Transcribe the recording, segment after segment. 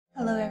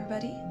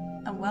everybody,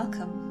 and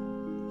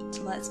welcome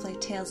to Let's Play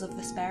Tales of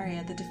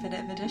Vesperia, the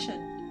Definitive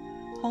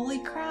Edition. Holy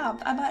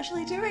crap, I'm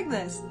actually doing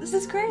this! This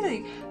is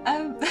crazy!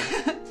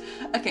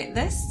 Okay,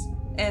 this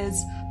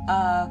is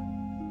a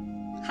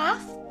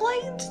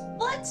half-blind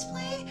Let's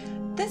Play?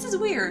 This is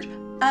weird.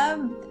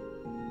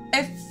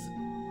 If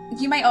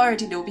you might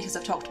already know because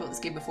I've talked about this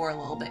game before a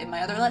little bit in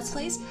my other Let's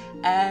Plays,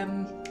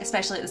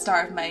 especially at the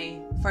start of my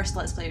first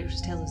Let's Play, which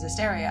was Tales of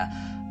Vesperia.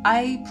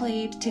 I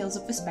played Tales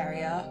of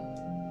Vesperia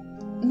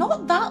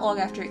not that long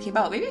after it came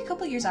out, maybe a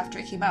couple of years after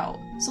it came out.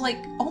 So like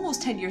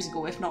almost 10 years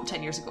ago, if not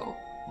 10 years ago.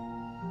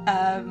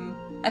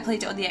 I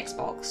played it on the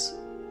Xbox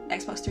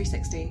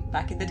 360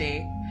 back in the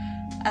day.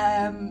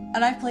 And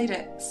I've played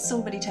it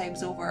so many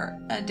times over,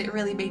 and it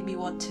really made me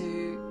want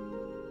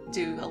to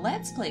do a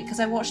Let's Play, because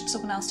I watched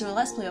someone else do a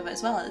Let's Play of it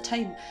as well at the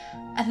time,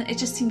 and it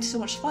just seemed so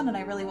much fun and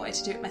I really wanted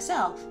to do it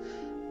myself.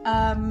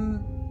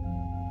 10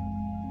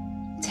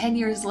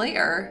 years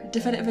later,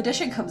 Definitive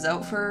Edition comes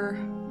out for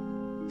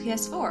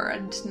PS4,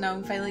 and now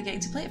I'm finally getting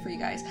to play it for you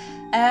guys.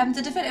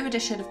 The Definitive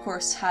Edition, of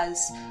course,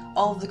 has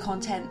all of the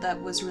content that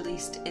was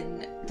released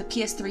in the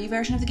PS3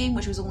 version of the game,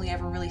 which was only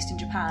ever released in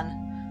Japan.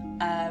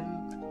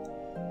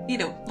 You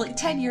know, like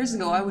 10 years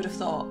ago I would have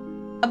thought,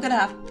 I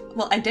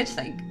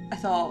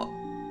thought,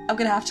 I'm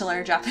gonna have to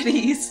learn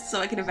Japanese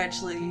so I can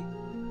eventually,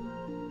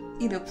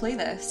 you know, play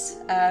this.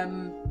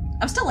 I'm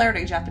still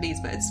learning Japanese,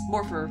 but it's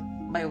more for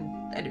my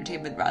own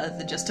entertainment rather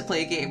than just to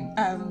play a game.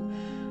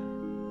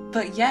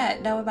 But yeah,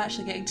 now I'm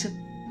actually getting to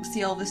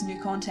see all this new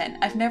content.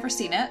 I've never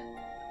seen it,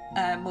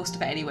 most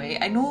of it anyway.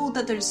 I know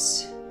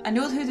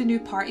who the new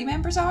party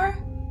members are,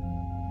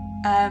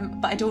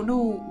 but I don't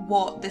know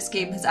what this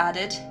game has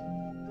added,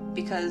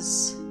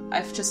 because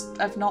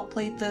I've not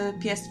played the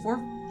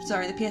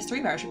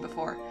PS3 version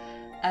before,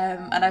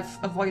 and I've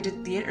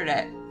avoided the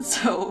internet,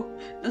 so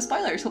no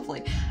spoilers,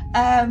 hopefully.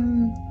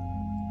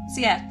 So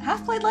yeah,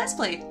 half-played Let's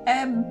Play.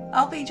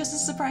 I'll be just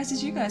as surprised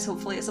as you guys,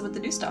 hopefully, at some of the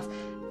new stuff.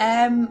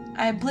 I'm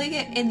playing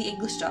it in the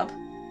English dub.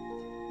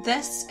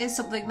 This is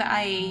something that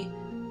I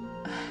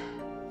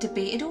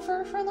debated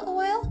over for a little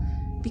while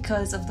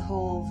because of the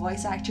whole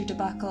voice actor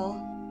debacle.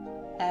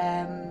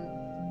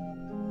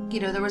 You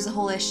know, there was a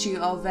whole issue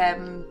of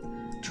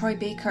Troy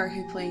Baker,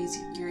 who plays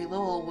Yuri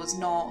Lowell, was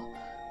not,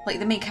 like,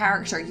 the main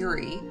character,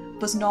 Yuri,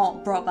 was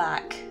not brought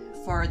back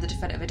for the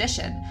Definitive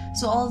Edition.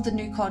 So all of the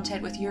new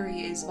content with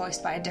Yuri is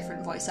voiced by a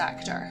different voice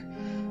actor.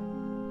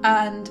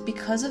 And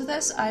because of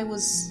this, I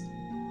was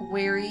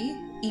wary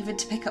even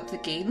to pick up the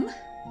game,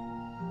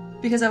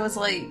 because I was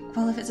like,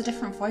 well, if it's a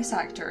different voice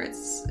actor,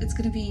 it's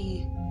going to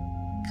be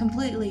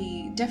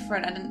completely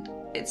different, and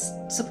it's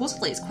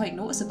quite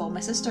noticeable.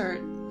 My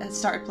sister had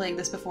started playing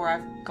this before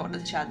I've gotten the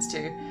chance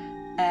to,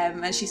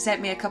 and she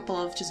sent me a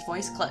couple of just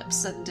voice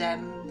clips, and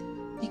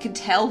you can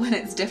tell when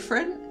it's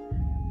different,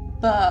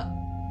 but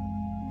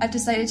I've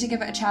decided to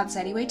give it a chance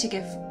anyway, to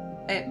give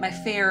it my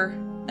fair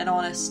and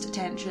honest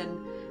attention,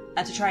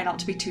 and to try not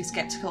to be too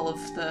skeptical of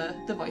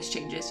the voice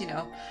changes, you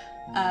know.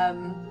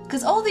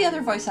 Because all the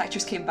other voice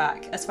actors came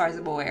back, as far as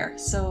I'm aware,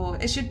 so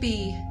it should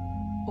be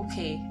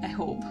okay, I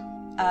hope.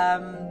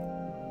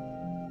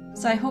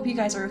 So I hope you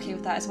guys are okay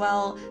with that as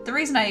well. The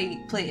reason I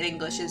play it in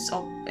English is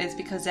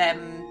because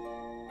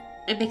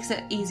it makes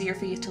it easier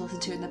for you to listen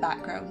to in the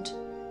background.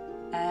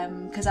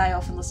 Because I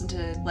often listen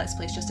to Let's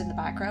Plays just in the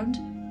background.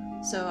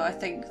 So I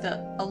think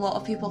that a lot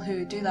of people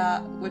who do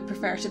that would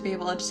prefer to be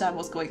able to understand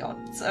what's going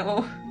on.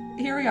 So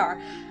here we are.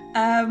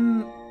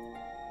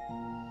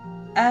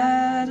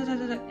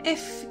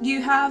 If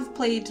you have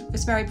played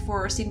Vesperia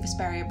before or seen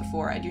Vesperia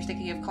before and you're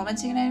thinking of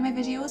commenting on any of my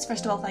videos,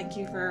 first of all, thank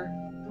you for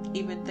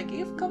even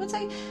thinking of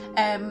commenting.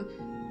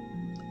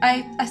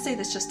 I say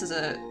this just as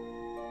a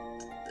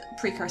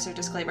precursor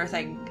disclaimer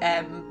thing.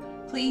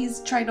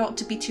 Please try not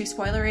to be too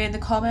spoilery in the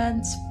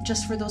comments,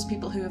 just for those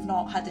people who have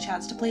not had the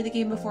chance to play the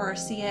game before or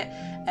see it.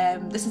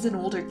 This is an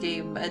older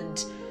game,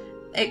 and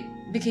it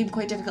became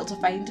quite difficult to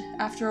find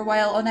after a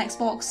while on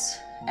Xbox.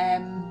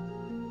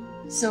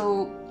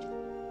 So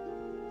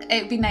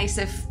it'd be nice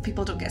if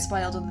people don't get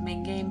spoiled on the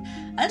main game.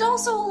 And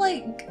also,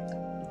 like,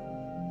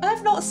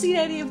 I've not seen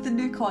any of the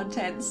new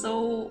content,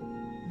 so,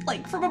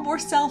 like, from a more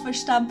selfish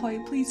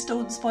standpoint, please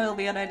don't spoil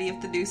me on any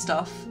of the new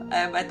stuff.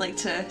 I'd like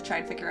to try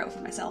and figure out for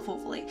myself,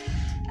 hopefully.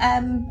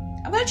 I'm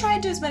going to try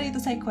and do as many of the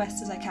side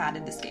quests as I can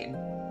in this game.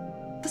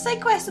 The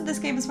side quests in this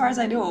game, as far as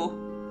I know,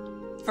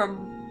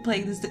 from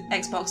playing this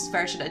Xbox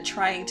version and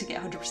trying to get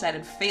 100%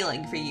 and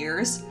failing for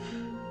years,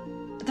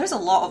 there's a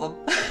lot of them.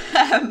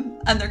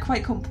 And they're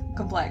quite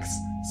complex,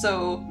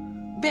 so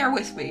bear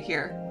with me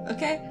here,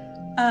 okay?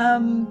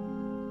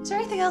 Is there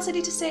anything else I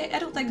need to say? I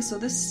don't think so.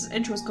 This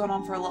intro's gone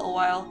on for a little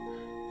while.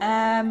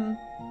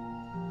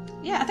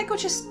 Yeah, I think we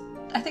just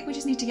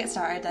need to get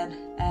started then.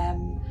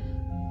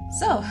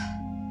 So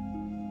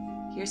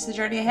here's the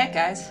journey ahead,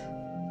 guys.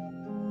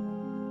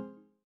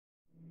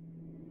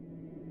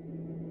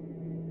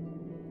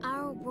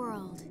 Our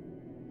world,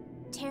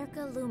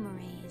 Terca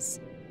Lumares.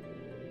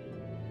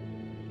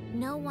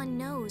 No one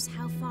knows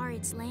how far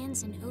its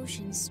lands and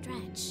oceans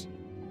stretch.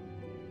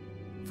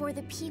 for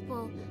the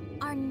people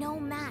are no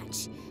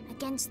match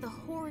against the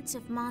hordes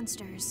of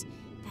monsters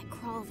that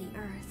crawl the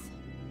earth.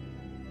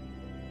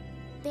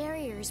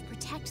 Barriers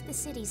protect the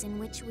cities in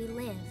which we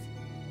live,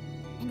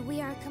 and we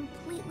are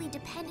completely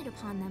dependent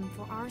upon them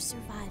for our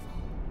survival.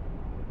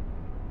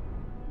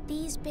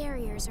 These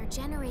barriers are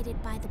generated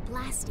by the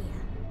Blastia.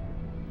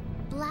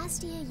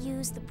 Blastia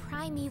use the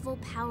primeval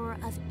power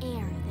of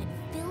air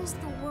that fills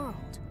the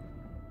world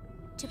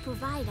to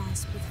provide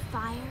us with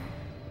fire,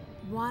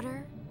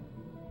 water,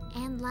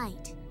 and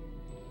light.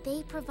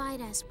 They provide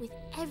us with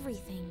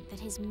everything that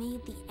has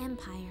made the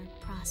Empire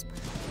prosper.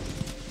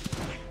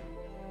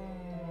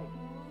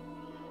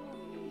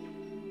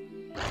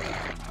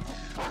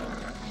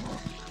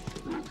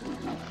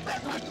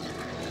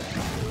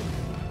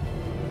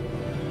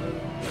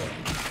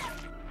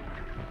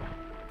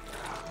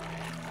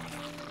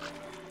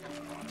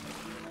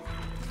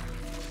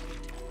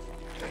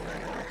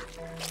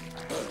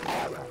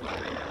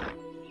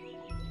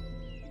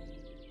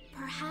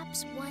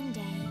 Perhaps one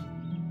day,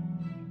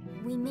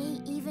 we may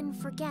even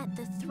forget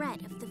the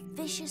threat of the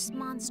vicious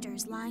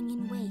monsters lying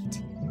in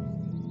wait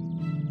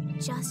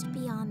just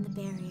beyond the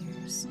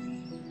barriers.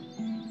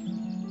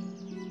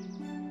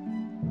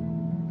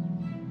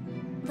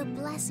 The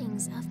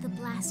blessings of the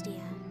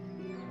Blastia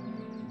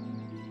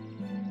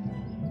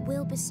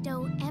will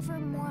bestow ever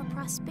more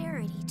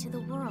prosperity to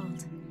the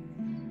world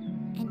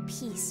and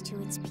peace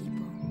to its people.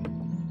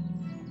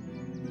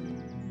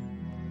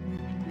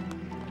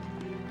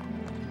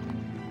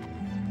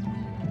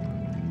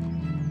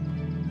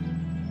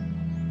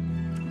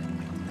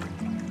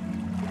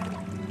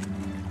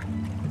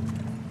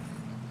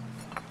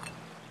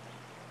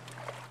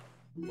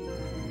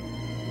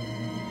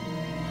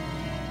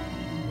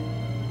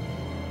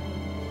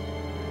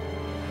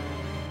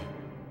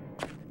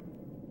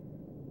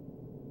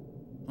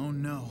 Oh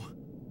no.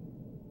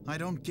 I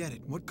don't get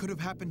it. What could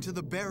have happened to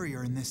the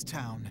barrier in this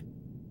town?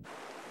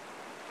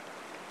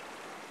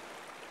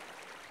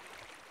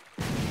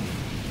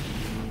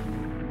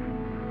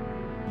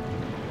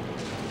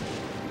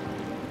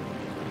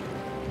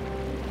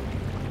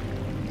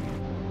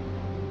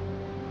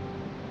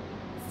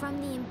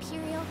 From the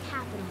Imperial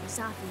capital,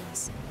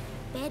 Zophius,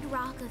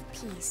 bedrock of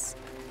peace,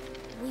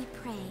 we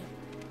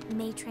pray,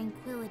 may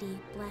tranquility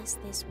bless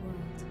this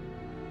world.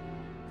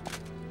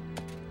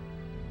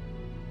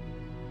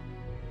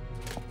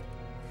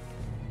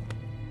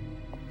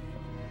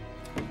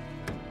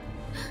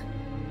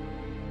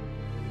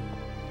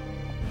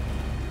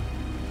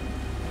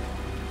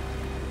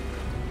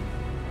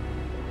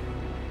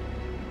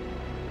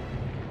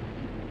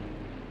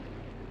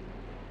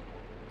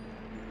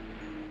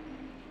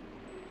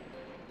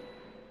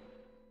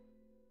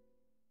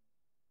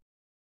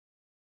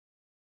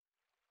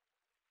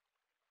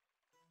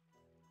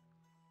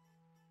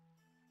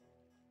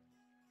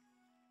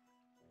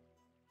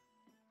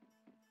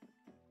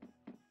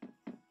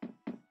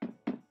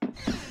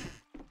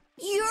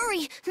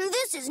 Yuri,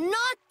 this is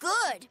not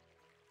good!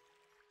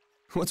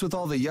 What's with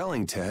all the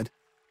yelling, Ted?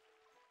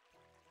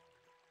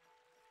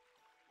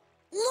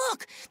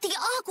 Look! The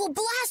Aqua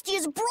Blastia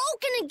is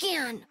broken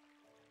again!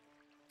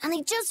 And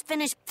they just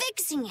finished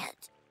fixing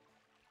it!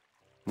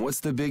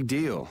 What's the big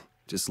deal?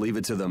 Just leave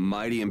it to the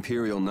mighty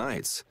Imperial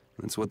Knights.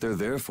 That's what they're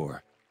there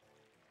for.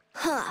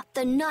 Huh,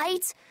 the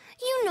Knights?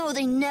 You know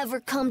they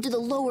never come to the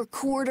lower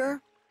quarter.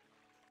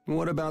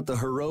 What about the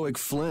heroic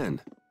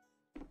Flynn?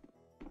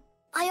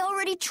 I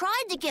already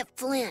tried to get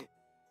Flynn.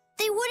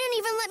 They wouldn't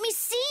even let me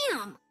see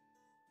him.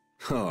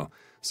 Oh,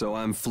 so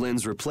I'm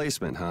Flynn's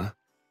replacement, huh?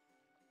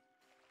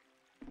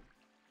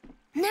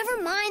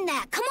 Never mind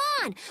that. Come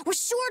on! We're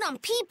short on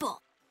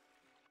people.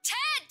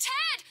 Ted!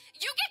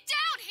 You get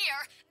down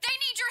here! They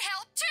need your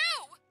help,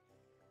 too!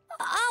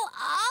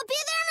 I'll be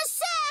there in a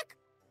sec!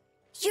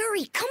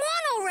 Yuri, come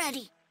on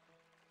already!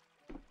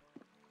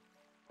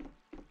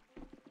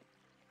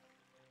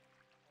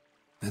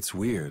 That's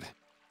weird.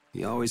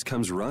 He always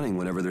comes running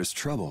whenever there's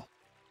trouble.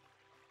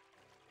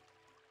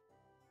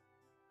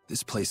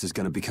 This place is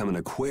gonna become an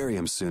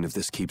aquarium soon if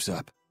this keeps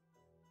up.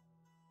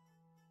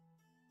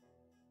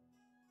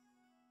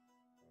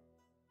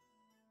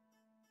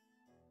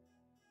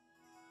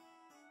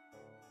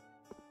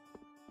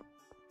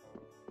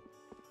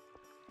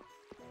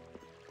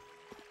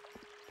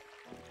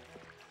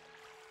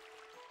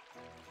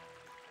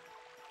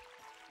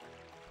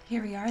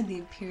 Here we are in the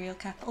Imperial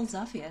capital,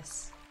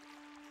 Zophius.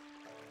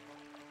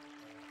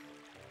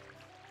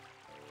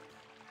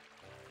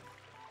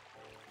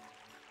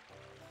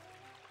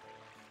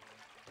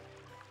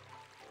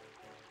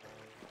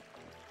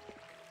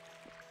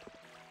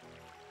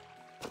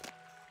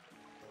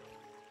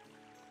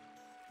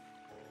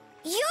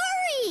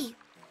 Yuri!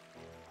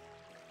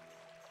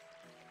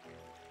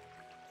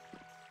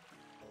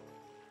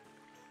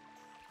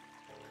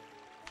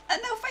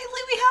 And now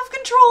finally we have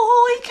control,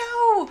 holy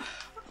cow!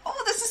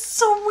 Oh, this is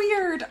so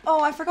weird!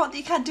 Oh, I forgot that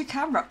you can't do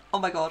camera. Oh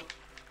my god.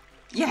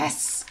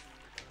 Yes!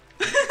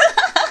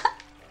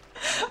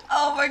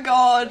 Oh my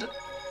god.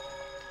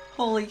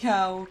 Holy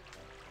cow.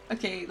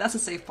 Okay, that's a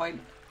save point.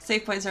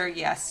 Save points are a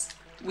yes.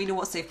 We know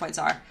what save points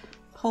are.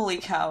 Holy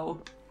cow.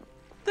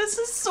 This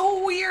is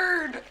so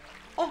weird.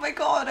 Oh my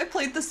god, I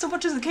played this so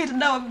much as a kid and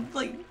now I'm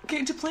like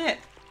getting to play it.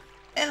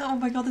 And oh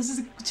my god, this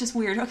is just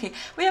weird. Okay,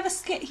 we have a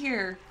skit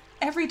here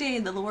every day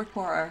in the lower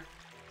quarter.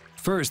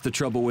 First, the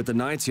trouble with the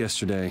knights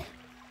yesterday.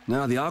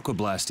 Now the Aqua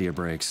Blastia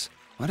breaks.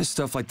 Why does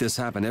stuff like this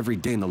happen every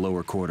day in the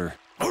lower quarter?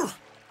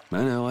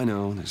 I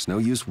know. There's no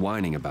use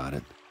whining about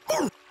it.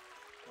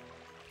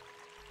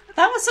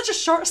 That was such a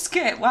short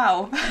skit,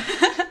 wow.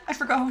 I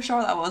forgot how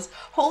short that was.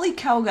 Holy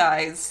cow,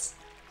 guys.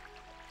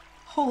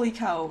 Holy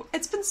cow.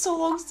 It's been so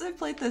long since I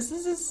played this.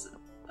 This is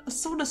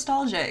so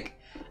nostalgic.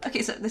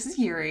 Okay, so this is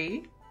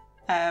Yuri.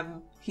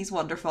 He's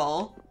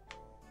wonderful.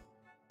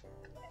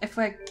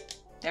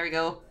 There we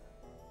go.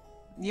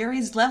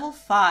 Yuri's level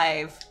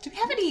 5. Do we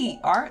have any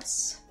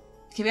arts?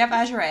 Okay, we have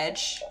Azure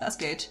Edge. That's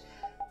good.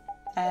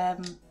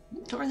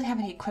 Don't really have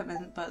any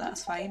equipment, but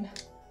that's fine.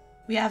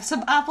 We have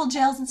some apple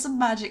gels and some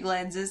magic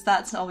lenses.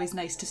 That's always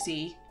nice to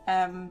see.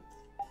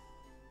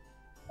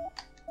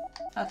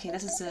 Okay,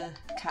 this is a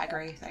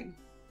category thing.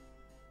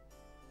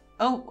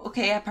 Oh,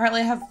 okay,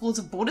 apparently I have loads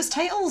of bonus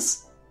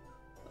titles?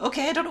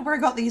 Okay, I don't know where I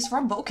got these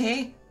from, but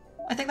okay.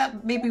 I think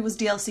that maybe was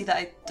DLC that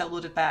I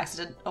downloaded by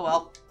accident. Oh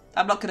well.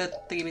 I'm not gonna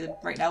think of them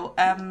right now.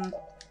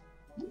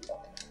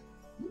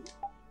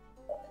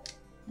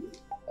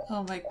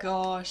 Oh my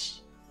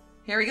gosh.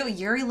 Here we go,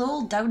 Yuri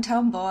Lowell,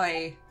 Downtown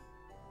Boy.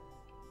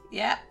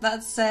 Yeah,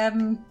 that's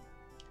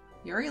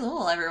Yuri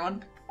Lowell,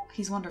 everyone.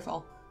 He's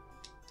wonderful.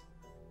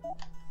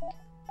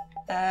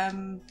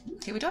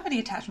 Okay, we don't have any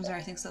attachments or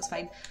anything, so that's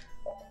fine.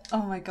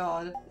 Oh my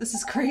god, this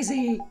is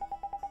crazy.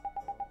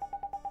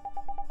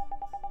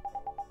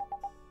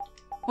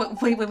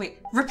 Wait.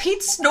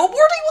 Repeat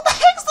snowboarding? What the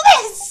heck's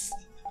this?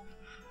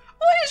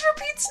 What is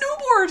repeat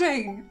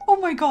snowboarding? Oh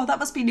my god, that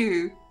must be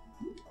new.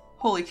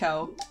 Holy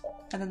cow.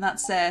 And then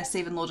that's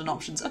save and loading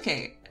options.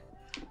 Okay.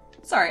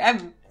 Sorry,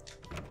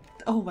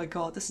 oh my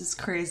god, this is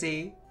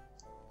crazy.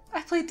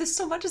 I played this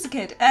so much as a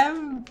kid.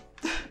 Do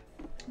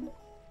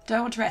I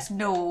want to rest?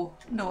 No.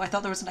 No, I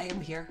thought there was an item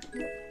here.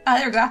 Ah,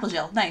 there we go, apple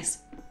gel. Nice.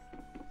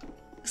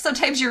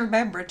 Sometimes you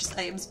remember just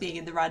items being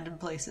in the random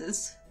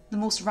places. The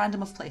most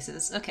random of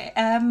places. Okay,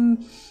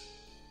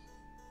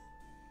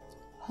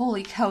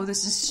 holy cow,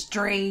 this is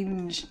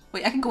strange.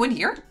 Wait, I can go in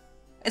here?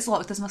 It's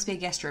locked, this must be a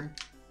guest room.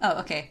 Oh,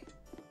 okay.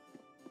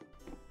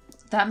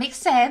 That makes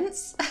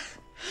sense.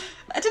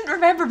 I didn't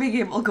remember being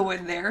able to go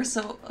in there,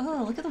 so...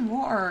 Oh, look at the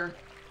water.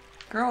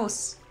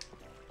 Gross.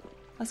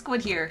 Let's go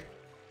in here.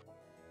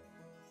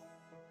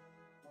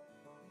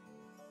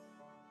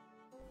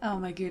 Oh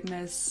my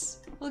goodness.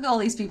 Look at all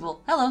these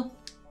people. Hello.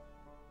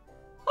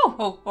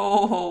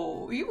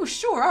 Oh, you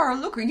sure are a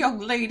looking young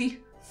lady.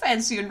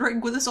 Fancy a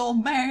drink with this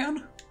old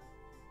man.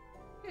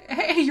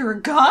 Hey, you're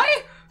a guy?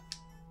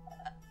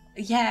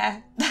 Yeah.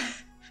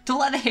 Don't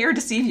let the hair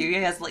deceive you. He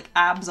has like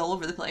abs all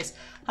over the place.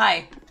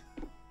 Hi.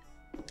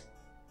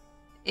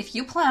 If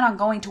you plan on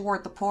going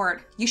toward the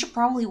port, you should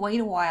probably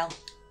wait a while.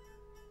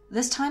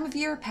 This time of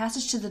year,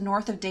 passage to the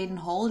north of Dayton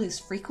Hold is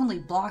frequently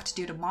blocked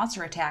due to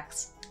monster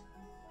attacks.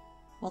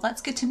 Well,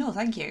 that's good to know,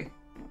 thank you.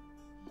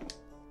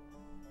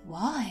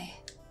 Why?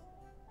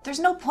 There's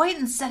no point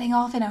in setting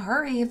off in a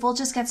hurry if we'll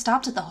just get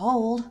stopped at the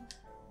hold.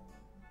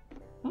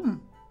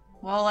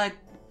 Well, I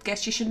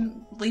guess you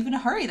shouldn't leave in a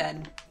hurry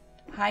then.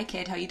 Hi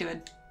kid, how you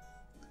doing?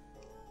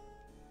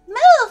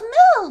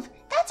 Move!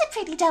 That's a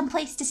pretty dumb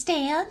place to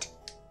stand.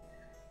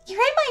 You're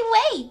in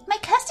my way! My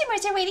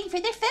customers are waiting for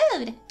their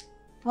food!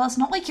 Well, it's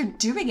not like you're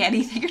doing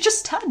anything, you're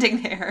just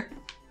standing there.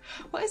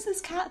 What is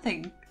this cat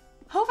thing?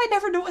 How have I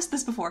never noticed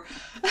this before?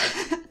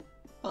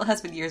 Well, it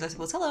has been years, I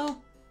suppose. Hello.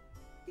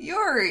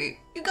 Yuri,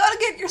 you gotta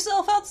get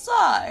yourself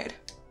outside.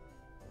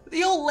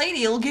 The old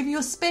lady will give you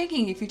a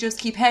spanking if you just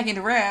keep hanging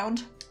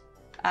around.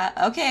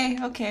 Okay,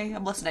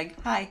 I'm listening.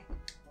 Hi.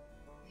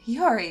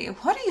 Yuri,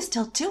 what are you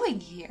still doing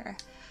here?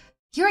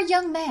 You're a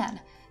young man.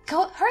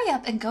 Hurry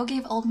up and go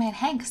give old man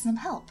Hank some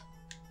help.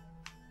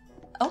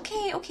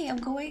 Okay, I'm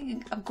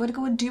going to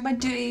go and do my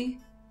duty.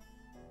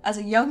 As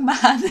a young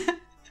man.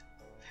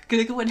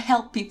 Gonna go and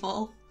help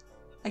people.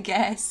 I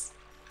guess.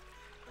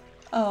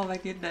 Oh my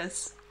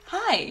goodness.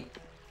 Hi.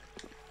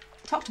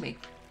 Talk to me.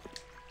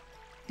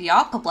 The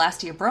Aqua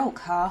Blastia broke,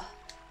 huh?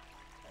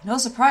 No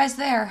surprise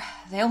there.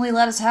 They only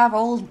let us have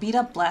old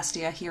beat-up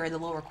Blastia here in the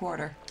lower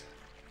quarter.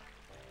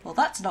 Well,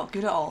 that's not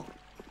good at all.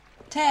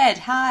 Ted,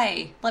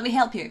 hi. Let me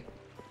help you.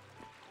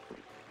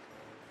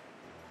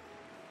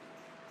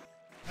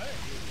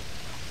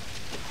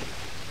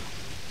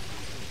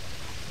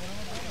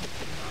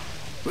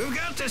 We've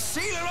got to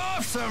seal it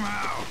off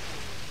somehow.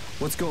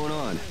 What's going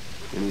on?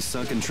 Any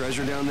sunken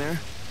treasure down there?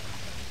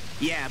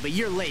 Yeah, but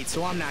you're late,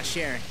 so I'm not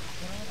sharing.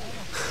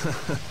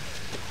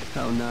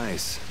 How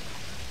nice.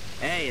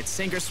 Hey, it's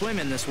sink or swim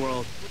in this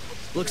world.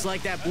 Looks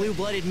like that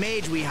blue-blooded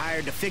mage we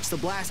hired to fix the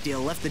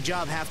Blastia left the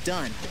job half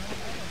done.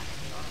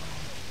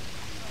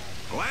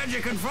 Glad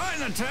you could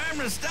find the time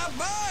to stop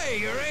by,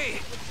 Yuri.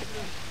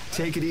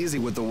 Take it easy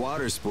with the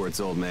water sports,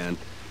 old man.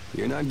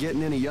 You're not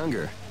getting any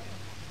younger.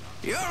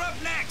 You're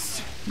up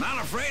next.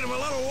 Not afraid of a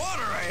little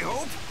water, I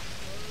hope.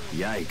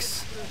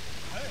 Yikes.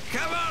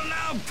 Come on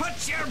now,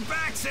 put your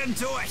backs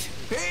into it.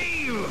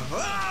 Heave!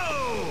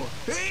 Oh!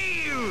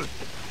 Heave!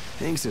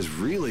 Hanks is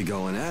really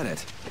going at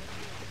it.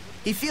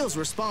 He feels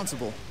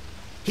responsible.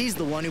 He's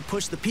the one who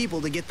pushed the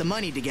people to get the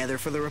money together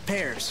for the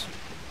repairs.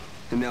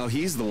 And now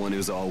he's the one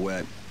who's all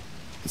wet.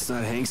 It's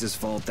not Hanks's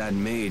fault that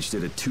mage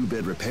did a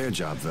 2-bit repair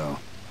job, though.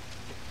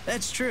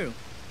 That's true.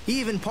 He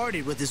even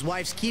partied with his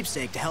wife's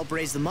keepsake to help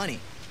raise the money.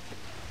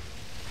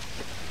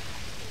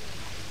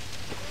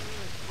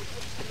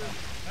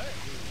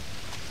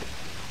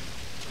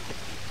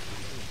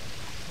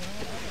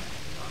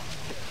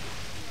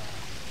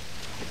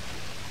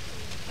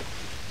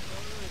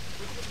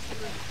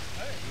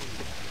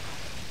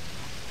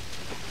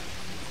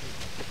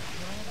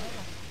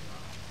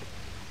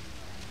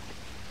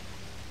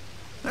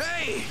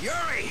 Hey,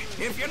 Yuri!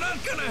 If you're not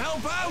gonna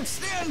help out,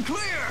 stand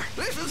clear!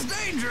 This is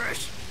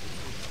dangerous!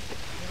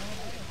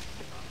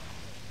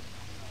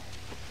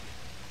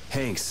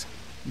 Hanks,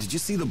 did you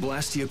see the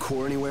Blastia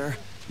core anywhere?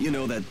 You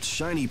know, that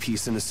shiny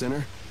piece in the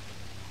center?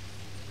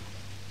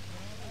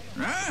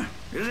 Huh?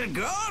 Is it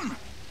gone?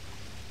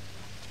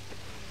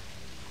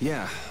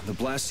 Yeah, the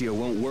Blastia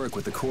won't work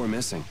with the core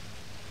missing.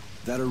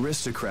 That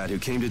aristocrat who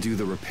came to do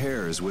the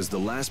repairs was the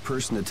last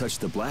person to touch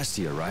the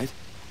Blastia, right?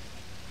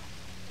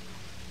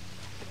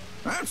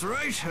 That's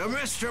right,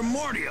 Mr.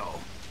 Mordio.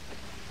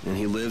 And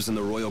he lives in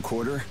the royal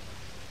quarter?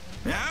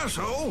 Yeah,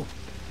 so?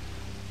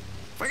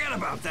 Forget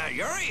about that,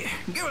 Yuri.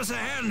 Give us a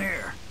hand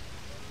here.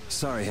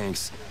 Sorry,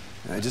 Hanks.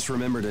 I just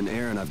remembered an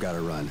errand I've got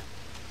to run.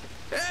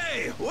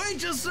 Hey, wait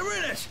just a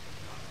minute!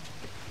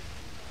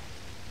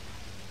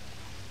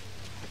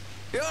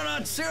 You're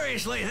not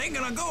seriously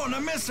thinking of going to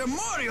Mr.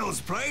 Mordio's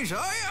place,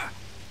 are you?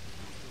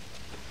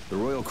 The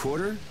royal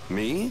quarter?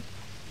 Me?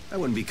 I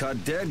wouldn't be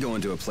caught dead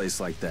going to a place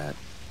like that.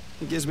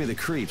 It gives me the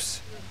creeps.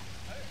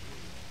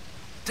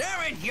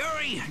 Damn it,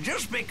 Yuri!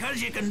 Just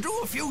because you can do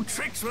a few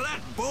tricks with that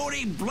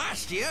Bodhi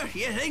Blastia,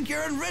 you think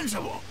you're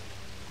invincible.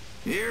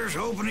 Here's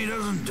hoping he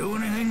doesn't do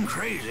anything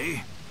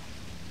crazy.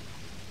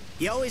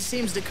 He always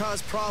seems to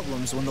cause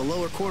problems when the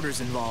lower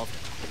quarter's involved.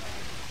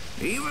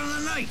 Even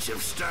the Knights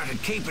have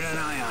started keeping an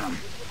eye on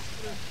him.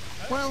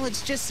 Well,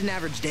 it's just an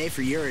average day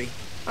for Yuri.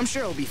 I'm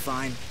sure he'll be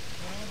fine.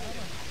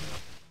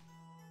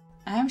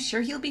 I'm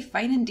sure he'll be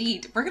fine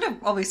indeed. We're gonna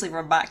obviously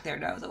run back there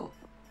now, though.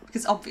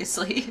 Because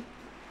obviously...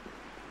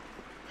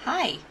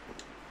 Hi.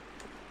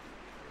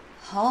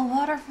 All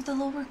water for the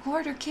lower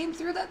quarter came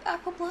through that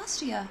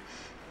aquablastia.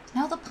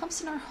 Now the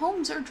pumps in our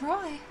homes are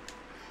dry.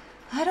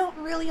 I don't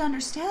really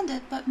understand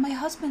it, but my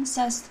husband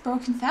says the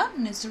broken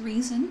fountain is the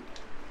reason.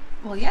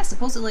 Well, yeah,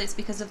 supposedly it's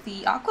because of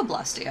the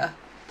aquablastia.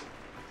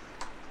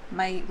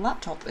 My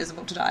laptop is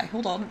about to die.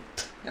 Hold on.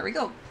 There we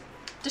go.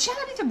 Does she have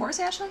anything more,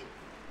 Ashley?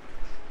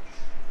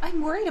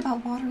 I'm worried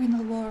about water in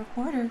the lower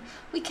quarter.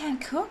 We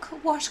can't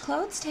cook, wash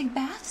clothes, take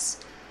baths.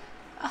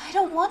 I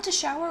don't want to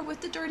shower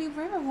with the dirty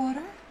river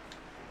water.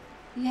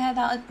 Yeah,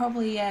 that would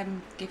probably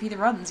give you the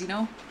runs, you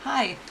know?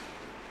 Hi.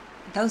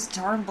 Those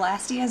darn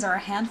blastias are a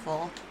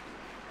handful.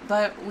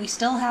 But we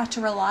still have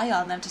to rely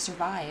on them to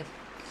survive.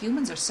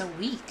 Humans are so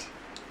weak.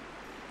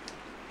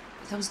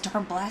 Those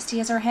darn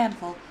blastias are a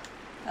handful.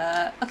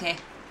 Okay.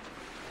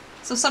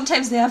 So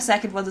sometimes they have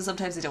second ones and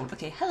sometimes they don't.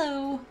 Okay,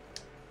 hello.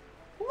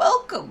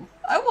 Welcome.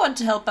 I want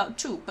to help out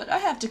too, but I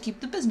have to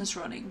keep the business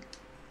running.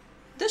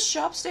 This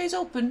shop stays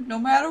open no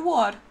matter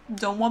what.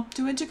 Don't want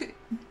to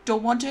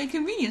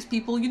inconvenience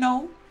people, you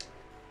know.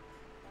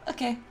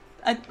 Okay.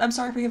 I'm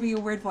sorry for giving you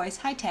a weird voice.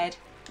 Hi, Ted.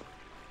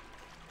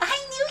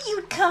 I knew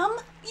you'd come.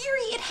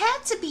 Yuri, it had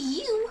to be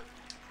you.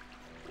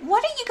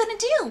 What are you gonna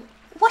do?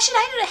 What should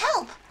I do to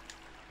help?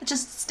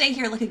 Just stay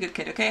here like a good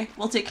kid, okay?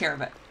 We'll take care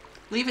of it.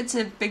 Leave it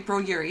to Big Bro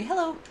Yuri.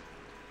 Hello.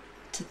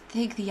 To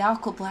think the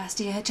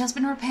aquablastia had just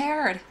been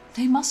repaired.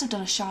 They must have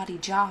done a shoddy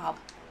job.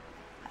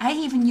 I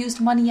even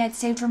used money I'd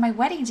saved for my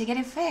wedding to get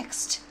it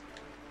fixed.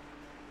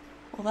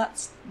 Well,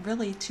 that's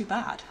really too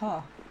bad,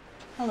 huh?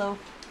 Hello.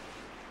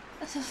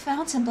 The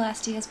fountain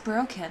blastia is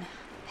broken.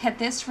 At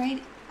this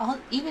rate,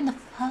 even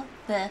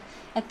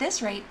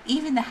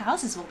the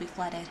houses will be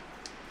flooded.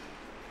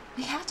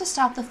 We have to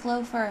stop the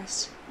flow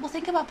first. We'll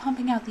think about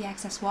pumping out the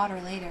excess water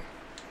later.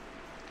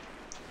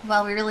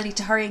 Well, we really need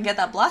to hurry and get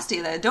that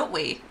blastia then, don't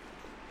we?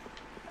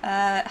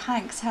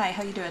 Hanks, hi,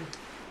 how you doing?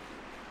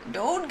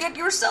 Don't get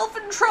yourself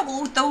in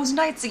trouble with those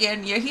knights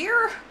again, you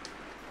hear?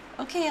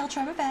 Okay, I'll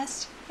try my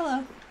best.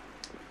 Hello.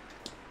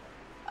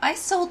 I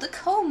sold the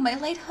comb my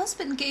late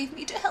husband gave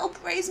me to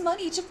help raise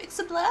money to fix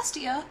the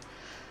blastia.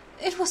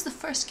 It was the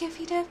first gift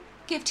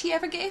he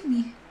ever gave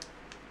me.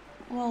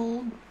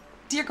 Well,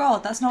 dear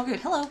God, that's not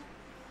good. Hello.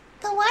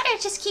 The water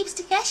just keeps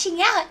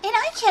gushing out, and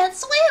I can't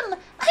swim.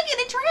 I'm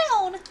gonna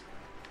drown.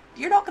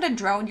 You're not gonna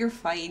drown, you're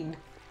fine.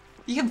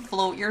 You can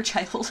float, you're a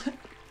child.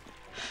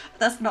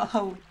 That's not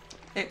how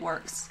it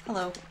works.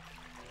 Hello.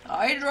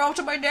 I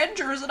dropped my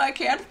dentures and I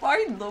can't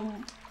find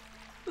them.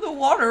 The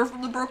water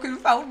from the broken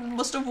fountain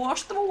must have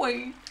washed them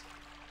away.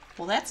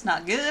 Well, that's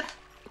not good.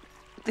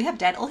 They have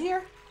dental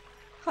here?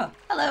 Huh.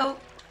 Hello.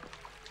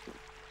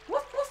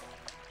 Woof, woof.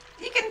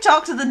 You can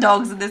talk to the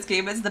dogs in this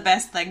game. It's the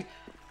best thing.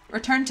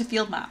 Return to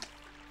field map.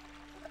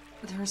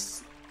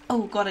 There's...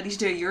 Oh god, I need to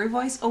do a Yuri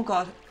voice? Oh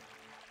god.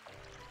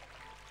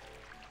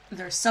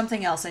 There's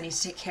something else I need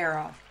to take care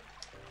of.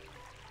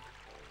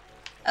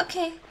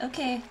 Okay,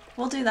 okay.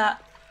 We'll do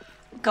that.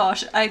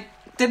 Gosh, I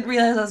didn't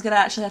realise I was going to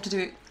actually have to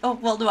do... Oh,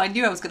 well, no, I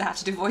knew I was going to have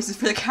to do voices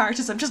for the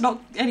characters. I'm just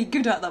not any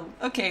good at them.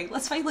 Okay,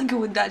 let's finally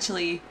go and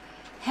actually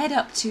head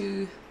up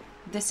to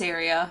this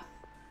area.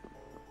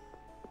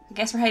 I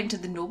guess we're heading to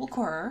the Noble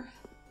Quarter.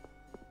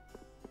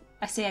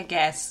 I say I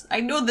guess. I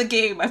know the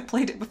game. I've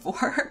played it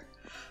before.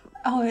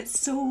 Oh, it's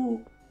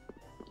so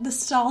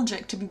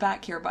nostalgic to be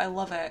back here, but I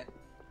love it.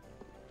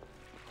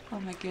 Oh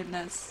my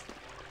goodness.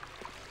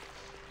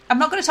 I'm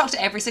not going to talk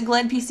to every single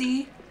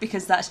NPC,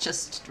 because that's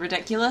just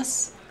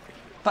ridiculous.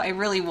 But I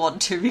really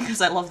want to, because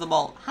I love them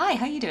all. Hi,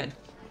 how you doing?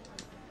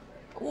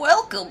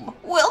 Welcome!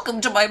 Welcome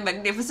to my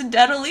magnificent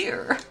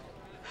atelier!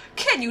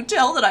 Can you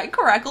tell that I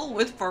crackle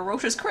with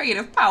ferocious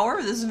creative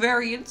power this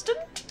very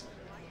instant?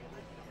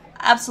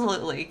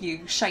 Absolutely,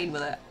 you shine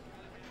with it.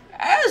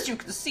 As you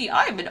can see,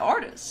 I am an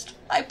artist.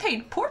 I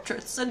paint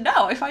portraits, and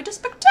now I find a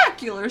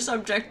spectacular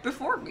subject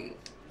before me.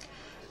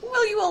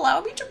 Will you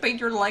allow me to paint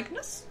your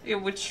likeness? It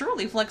would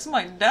surely flex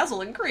my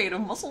dazzling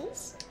creative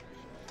muscles.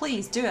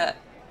 Please, do it.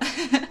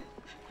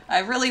 I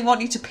really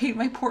want you to paint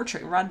my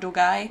portrait, rando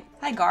guy.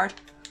 Hi, guard.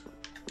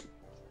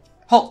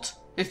 Halt!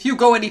 If you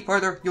go any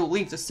further, you'll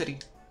leave the city.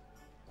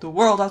 The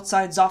world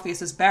outside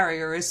Zophius'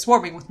 barrier is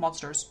swarming with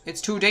monsters.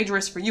 It's too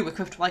dangerous for you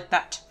equipped like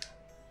that.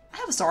 I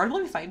have a sword,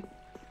 we'll be fine.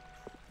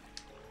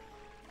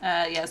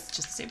 Yeah, it's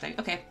just the same thing.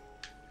 Okay.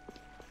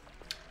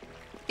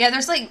 Yeah,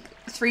 there's like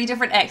 3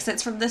 different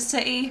exits from this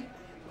city,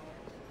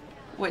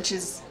 which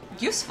is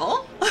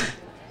useful.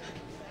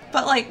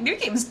 But like new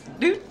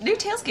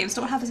Tales games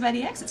don't have as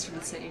many exits from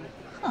the city.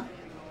 Huh.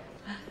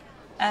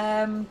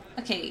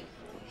 Okay.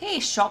 Hey,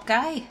 shop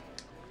guy.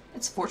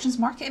 It's Fortune's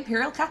Market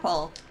Imperial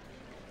Capital.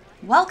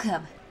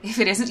 Welcome, if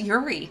it isn't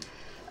Yuri.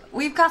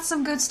 We've got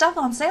some good stuff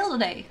on sale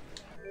today.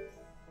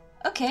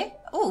 Okay.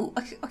 Oh,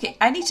 okay.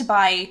 I need to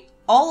buy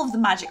all of the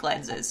magic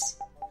lenses.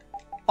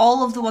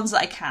 All of the ones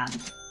that I can.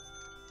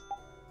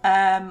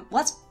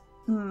 Let's...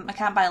 I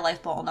can't buy a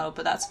life bottle now,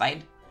 but that's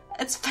fine.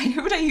 It's fine.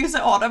 Who would I use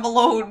it on? I'm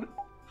alone.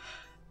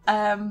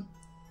 I'm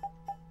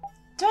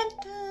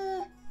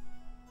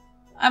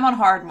on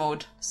hard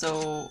mode,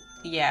 so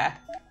yeah.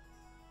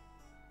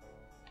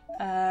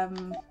 I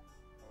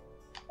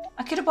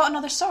could have bought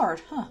another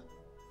sword, huh?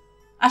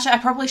 Actually, I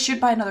probably should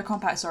buy another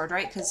compact sword,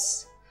 right?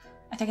 Because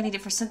I think I need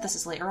it for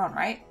synthesis later on,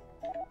 right?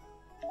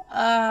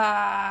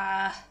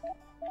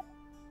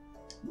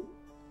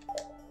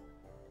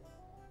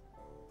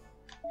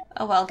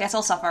 Oh well, guess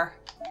I'll suffer.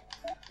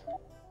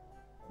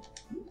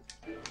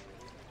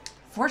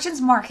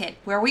 Fortune's Market,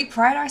 where we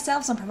pride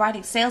ourselves on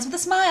providing sales with a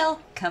smile.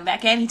 Come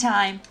back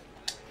anytime.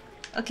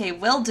 Okay,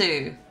 will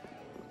do.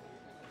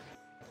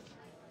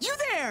 You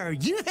there!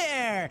 You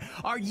there!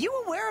 Are you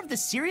aware of the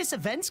serious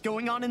events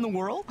going on in the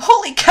world?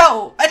 Holy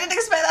cow! I didn't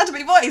expect that to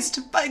be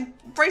voiced by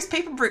Bryce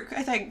Papenbrook,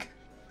 I think.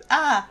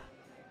 Ah.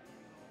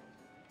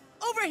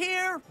 Over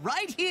here,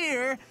 right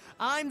here,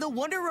 I'm the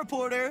Wonder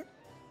Reporter,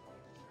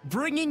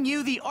 bringing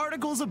you the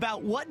articles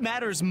about what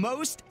matters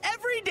most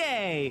every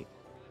day.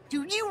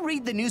 Do you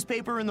read the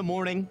newspaper in the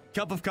morning?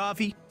 Cup of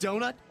coffee?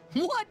 Donut?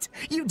 What?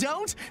 You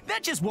don't?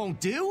 That just won't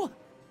do.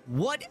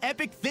 What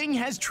epic thing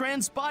has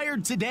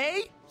transpired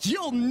today?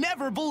 You'll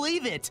never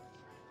believe it.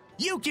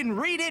 You can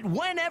read it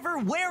whenever,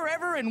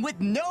 wherever, and with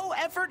no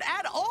effort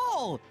at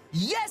all.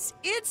 Yes,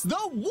 it's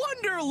the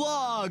Wonder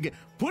Log.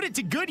 Put it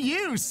to good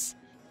use.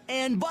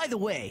 And by the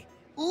way,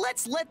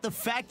 let's let the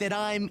fact that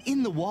I'm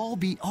in the wall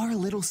be our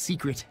little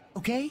secret,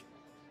 okay?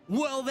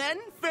 Well then,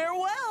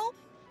 farewell.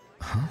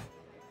 Huh?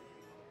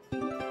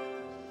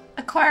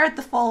 Acquired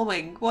the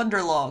following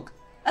Wonder Log.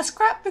 A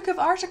scrapbook of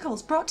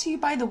articles brought to you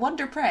by the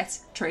Wonder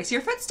Press. Trace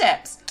your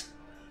footsteps.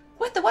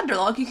 With the Wonder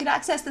Log, you can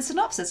access the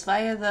synopsis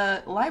via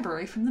the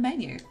library from the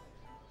menu.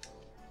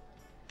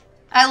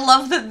 I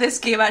love that this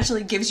game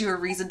actually gives you a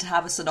reason to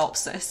have a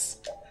synopsis.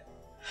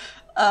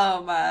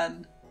 Oh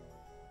man.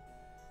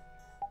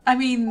 I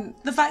mean,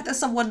 the fact that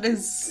someone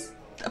is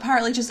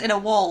apparently just in a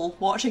wall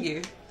watching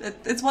you,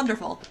 it's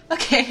wonderful.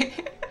 Okay.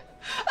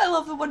 I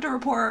love the Wonder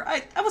Reporter.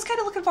 I was kind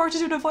of looking forward to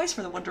doing a voice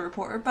for the Wonder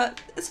Reporter,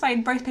 but it's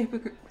fine. Bryce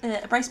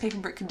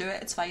Papenbrook can do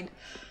it. It's fine.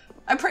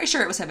 I'm pretty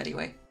sure it was him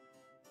anyway.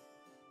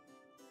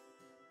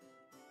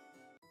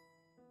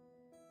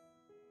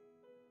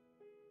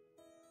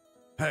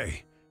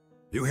 Hey,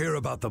 you hear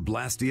about the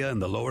Blastia in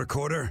the lower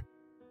quarter?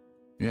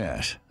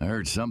 Yes, I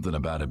heard something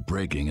about it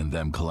breaking and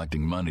them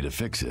collecting money to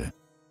fix it.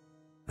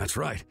 That's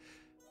right.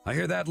 I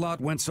hear that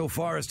lot went so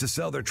far as to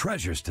sell their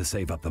treasures to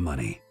save up the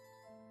money.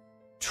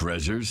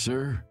 Treasures,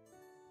 sir?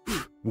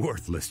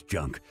 Worthless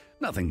junk.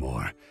 Nothing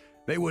more.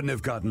 They wouldn't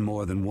have gotten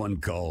more than 1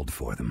 gold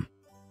for them.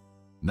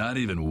 Not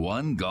even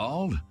 1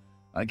 gold?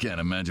 I can't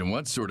imagine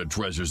what sort of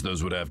treasures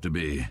those would have to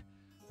be.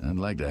 I'd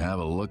like to have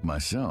a look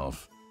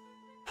myself.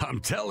 I'm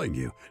telling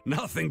you,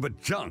 nothing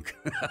but junk.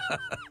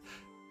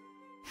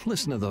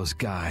 Listen to those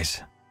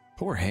guys.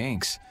 Poor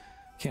Hanks.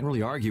 Can't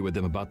really argue with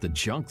them about the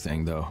junk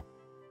thing, though.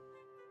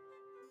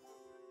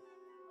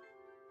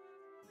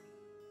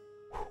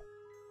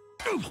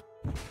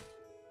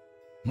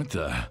 What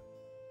the?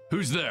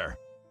 Who's there?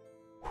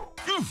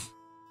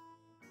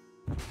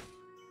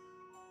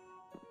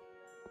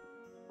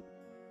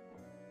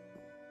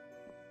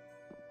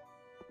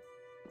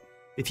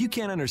 If you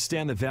can't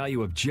understand the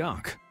value of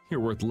junk, you're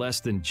worth less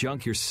than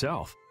junk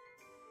yourself.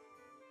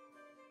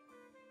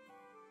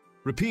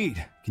 Repeat,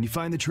 can you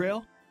find the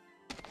trail?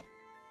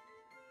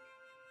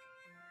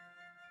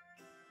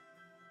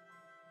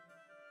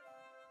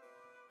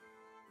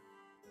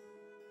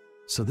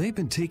 So they've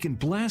been taking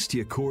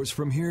Blastia cores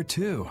from here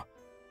too.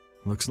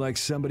 Looks like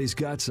somebody's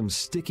got some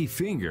sticky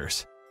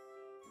fingers.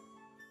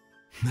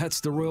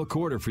 That's the royal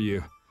quarter for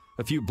you.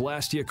 A few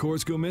Blastia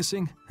cores go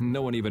missing, and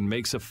no one even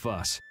makes a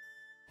fuss.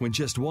 When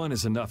just one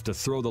is enough to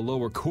throw the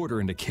lower quarter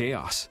into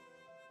chaos.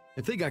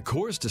 If they got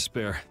cores to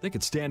spare, they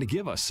could stand to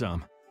give us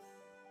some.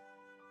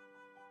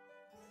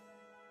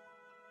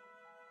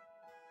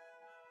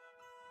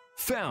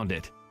 Found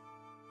it.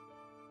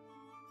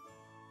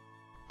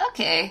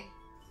 Okay.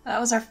 That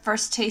was our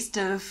first taste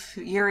of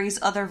Yuri's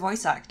other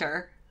voice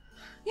actor.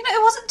 You know,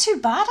 it wasn't too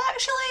bad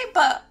actually,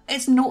 but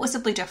it's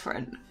noticeably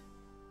different.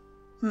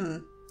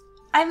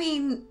 I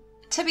mean,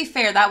 to be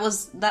fair,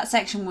 that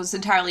section was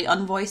entirely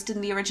unvoiced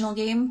in the original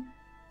game.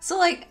 So,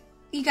 like,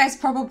 you guys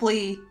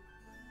probably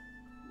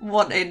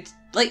wanted,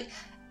 like,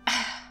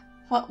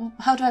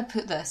 how do I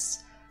put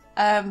this?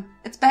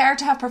 It's better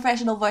to have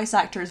professional voice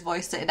actors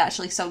voice it and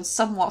actually sound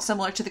somewhat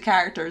similar to the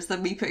characters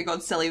than me putting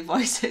on silly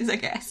voices, I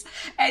guess.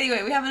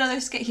 Anyway, we have another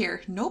skit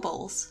here.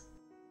 Nobles.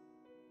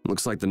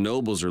 Looks like the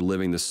nobles are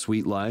living the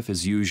sweet life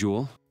as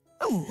usual.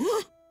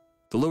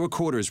 The lower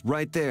quarter's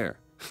right there.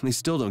 They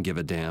still don't give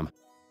a damn.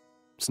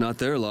 It's not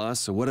their loss,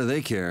 so what do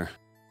they care?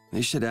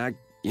 They should act,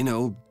 you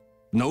know,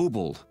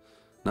 noble.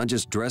 Not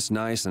just dress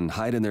nice and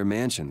hide in their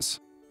mansions.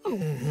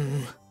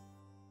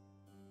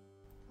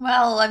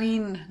 Well, I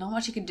mean, not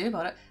much you can do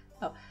about it.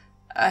 Oh,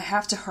 I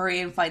have to hurry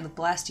and find the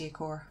Blastia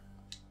core.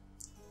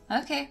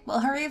 Okay, well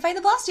hurry and find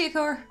the Blastia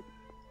core.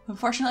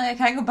 Unfortunately, I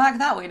can't go back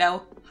that way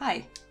now.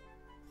 Hi.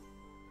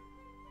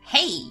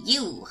 Hey,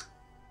 you!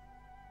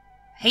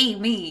 Hey,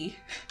 me!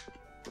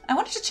 I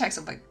wanted to check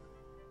something.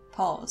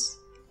 Pause.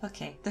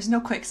 Okay, there's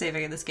no quick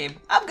saving in this game.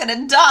 I'm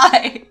gonna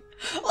die!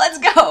 Let's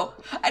go!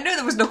 I knew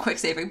there was no quick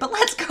saving, but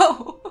let's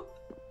go!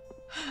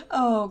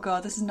 Oh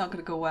god, this is not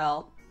gonna go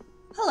well.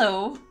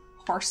 Hello,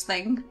 horse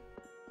thing.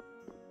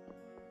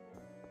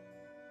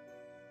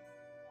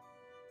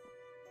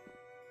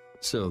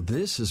 So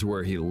this is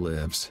where he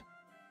lives.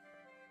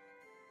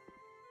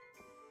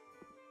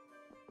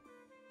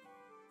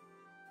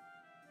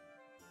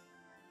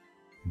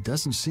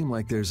 Doesn't seem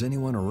like there's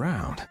anyone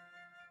around.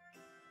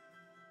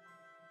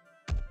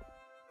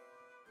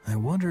 I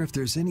wonder if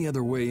there's any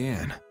other way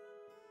in.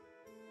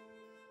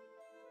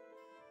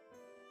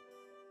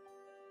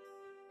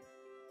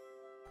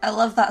 I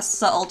love that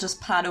subtle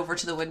just pan over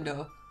to the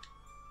window.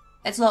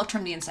 It's locked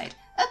from the inside.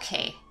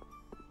 Okay,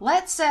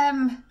 let's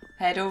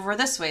head over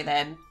this way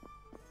then.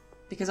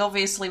 Because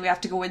obviously we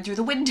have to go in through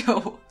the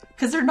window.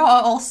 Because they're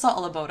not all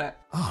subtle about it.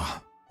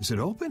 Oh, is it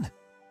open?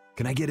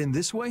 Can I get in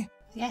this way?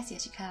 Yes,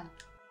 you can.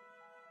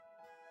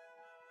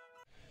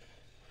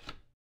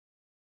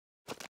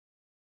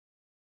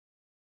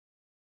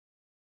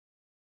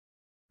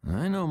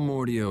 I know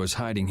Mordio is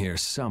hiding here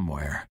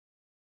somewhere.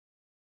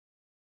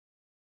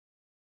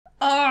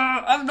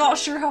 I'm not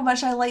sure how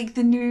much I like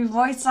the new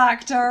voice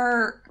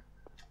actor.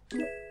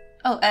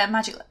 Oh,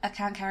 magic. I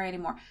can't carry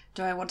anymore.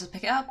 Do I want to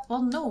pick it up?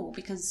 Well, no,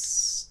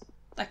 because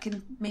I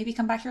can maybe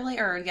come back here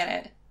later and get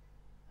it.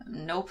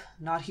 Nope,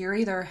 not here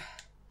either.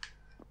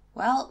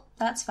 Well,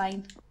 that's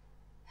fine.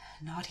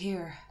 Not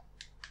here.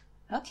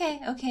 Okay.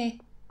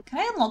 Can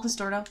I unlock this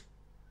door now?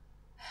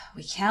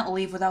 We can't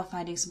leave without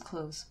finding some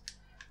clues.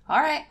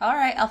 Alright,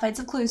 I'll find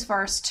some clues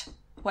first.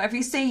 Whatever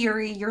you say,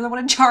 Yuri, you're the one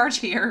in charge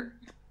here.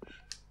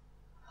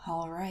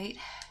 Alright.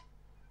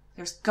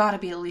 There's gotta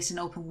be at least an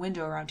open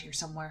window around here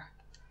somewhere.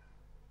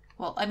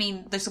 Well, I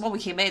mean, there's the one we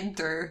came in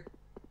through.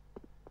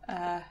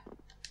 It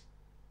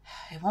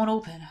won't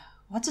open.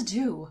 What to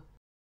do?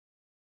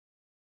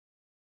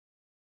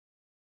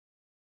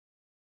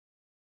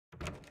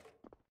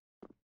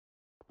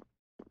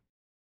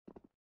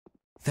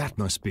 That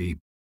must be...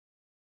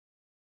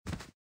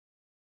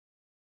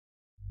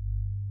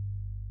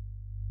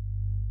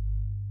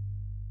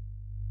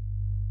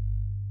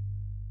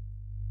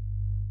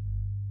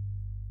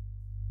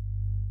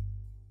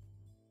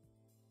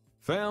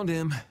 Found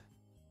him.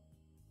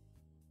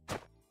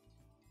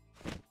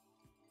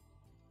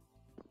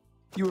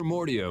 You were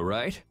Mordio,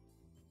 right?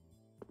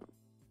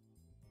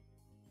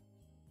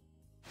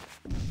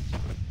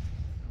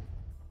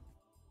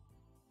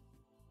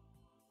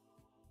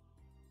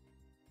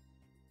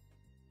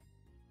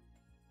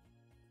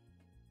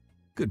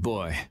 Good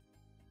boy.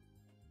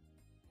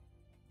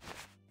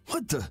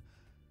 What the?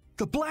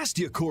 The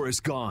Blastia core is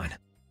gone.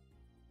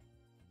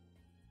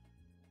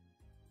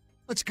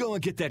 Let's go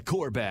and get that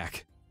core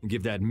back. And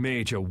give that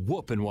mage a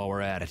whooping while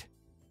we're at it.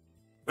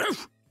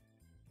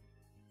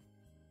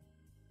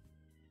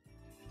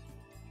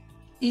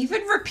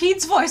 Even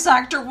Rapid's voice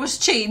actor was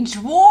changed.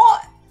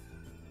 What?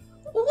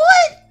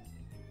 What?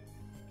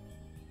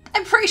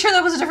 I'm pretty sure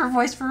that was a different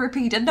voice for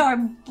Rapid, and now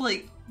I'm,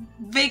 like,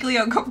 vaguely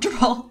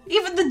uncomfortable.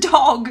 Even the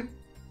dog.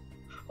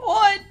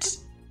 What?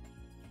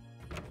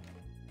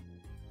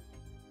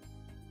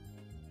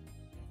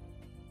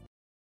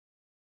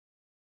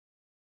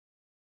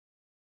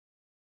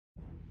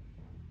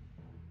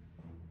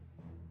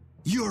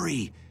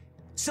 Yuri!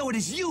 So it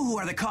is you who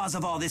are the cause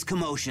of all this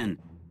commotion!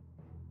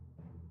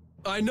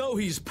 I know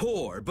he's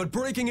poor, but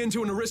breaking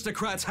into an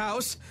aristocrat's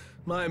house?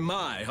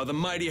 My, how the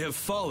mighty have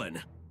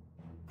fallen.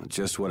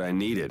 Just what I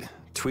needed.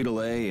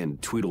 Tweedle A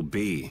and Tweedle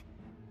B.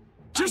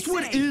 Just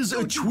what is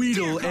a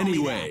Tweedle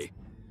anyway?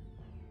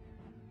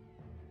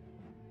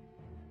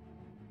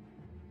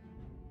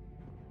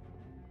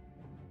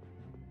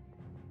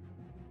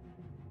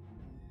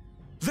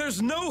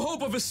 There's no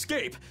hope of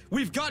escape!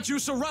 We've got you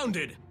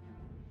surrounded!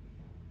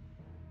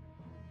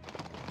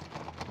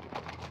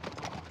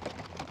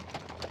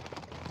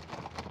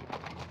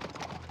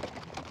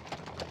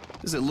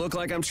 Does it look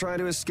like I'm trying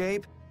to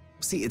escape?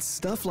 See, it's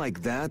stuff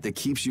like that that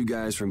keeps you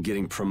guys from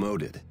getting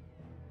promoted.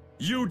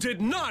 You did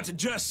not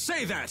just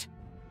say that!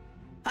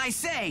 I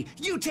say,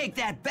 you take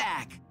that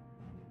back!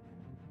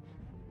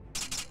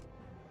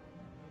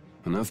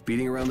 Enough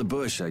beating around the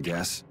bush, I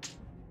guess.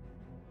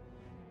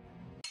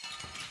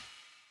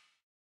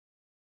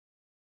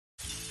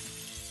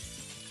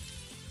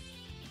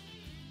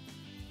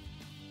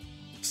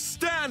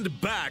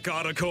 Stand back,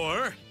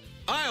 Autocor!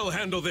 I'll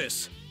handle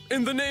this!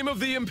 In the name of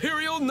the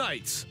Imperial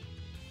Knights!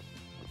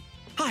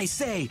 I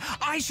say,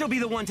 I shall be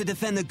the one to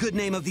defend the good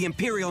name of the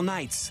Imperial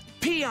Knights.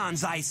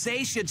 Peons, I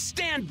say, should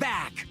stand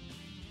back!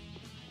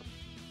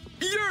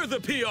 You're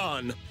the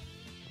peon!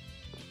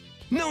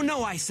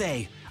 No, I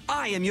say.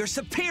 I am your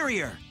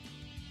superior!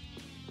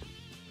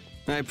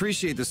 I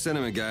appreciate the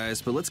sentiment,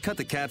 guys, but let's cut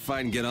the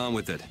catfight and get on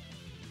with it.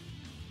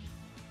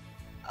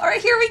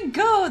 Alright, here we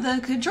go!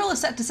 The control is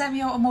set to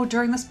semi-auto mode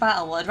during this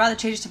battle. I'd rather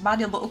change it to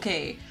manual, but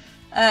okay.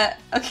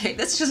 Okay,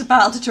 this is just a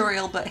battle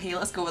tutorial, but hey,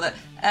 let's go with it.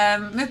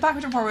 Move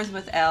backwards and forwards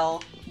with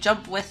L.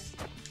 Jump with...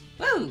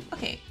 Woo!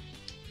 Okay.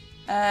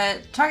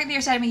 Target the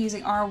nearest enemy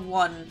using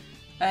R1.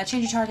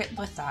 Change your target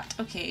with that.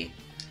 Okay.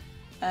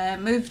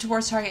 Move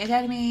towards targeted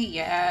enemy.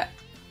 Yeah.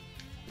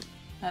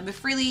 Move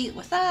freely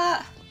with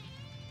that.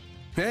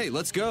 Hey,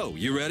 let's go.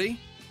 You ready?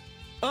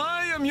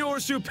 I am your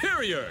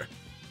superior!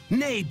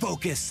 Nay,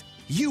 Bocus.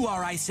 You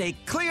are, I say,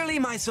 clearly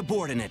my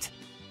subordinate.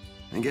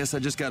 I guess I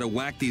just gotta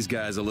whack these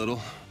guys a little.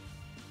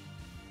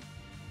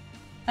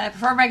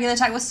 Perform regular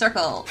attack with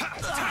circle.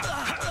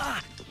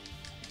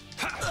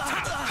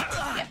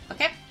 Yep,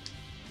 okay.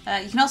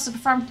 You can also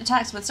perform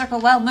attacks with circle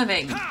while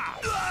moving.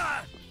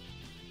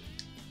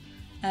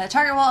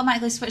 Target will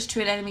automatically switch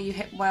to an enemy you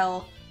hit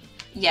while...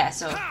 Yeah,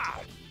 so...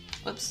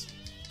 Whoops.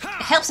 It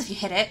helps if you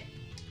hit it.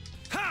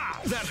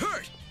 That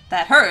hurt!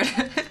 That hurt!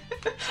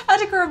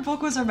 Adhikar and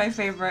Bokos are my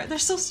favorite. They're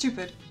so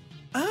stupid.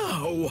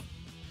 Ow!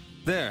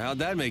 There, how'd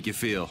that make you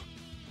feel?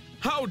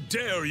 How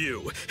dare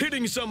you!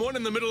 Hitting someone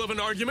in the middle of an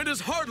argument is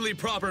hardly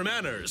proper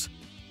manners!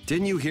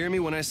 Didn't you hear me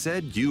when I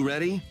said, you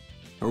ready?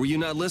 Or were you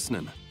not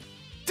listening?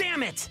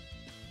 Damn it!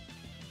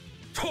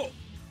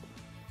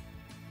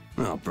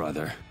 Oh,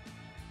 brother.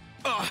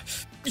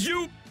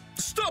 You...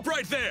 Stop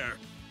right there!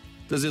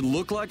 Does it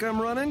look like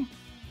I'm running?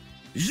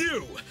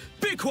 You!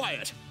 Be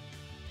quiet!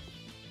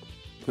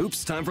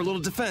 Oops, time for a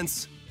little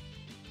defense.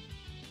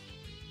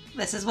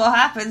 This is what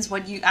happens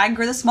when you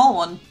anger the small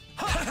one.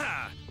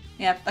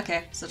 Yep,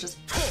 okay, so just...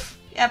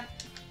 Yep.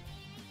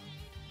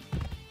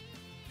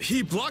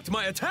 He blocked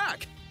my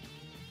attack!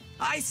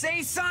 I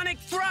say Sonic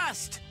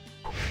Thrust!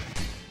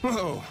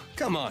 Whoa,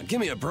 come on, give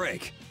me a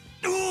break.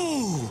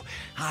 Ooh!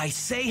 I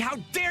say, how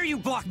dare you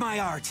block my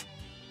art!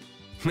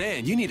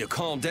 Man, you need to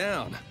calm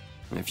down.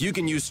 If you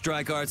can use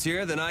strike arts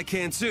here, then I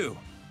can too.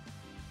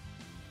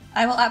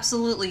 I will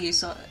absolutely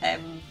use Azure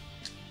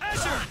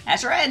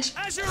Edge!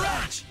 Azure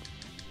Edge!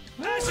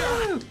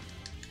 Woo!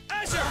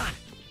 Azure!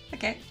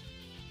 Okay.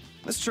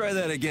 Let's try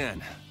that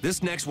again.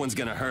 This next one's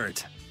gonna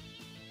hurt.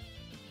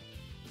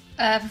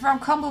 Perform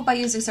combo by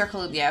using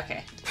circle and... Yeah,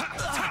 okay.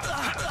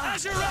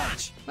 Azure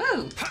Edge!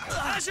 Woo!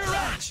 Azure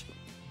Edge!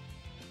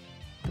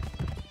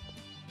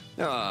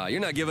 Ah, you're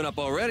not giving up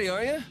already,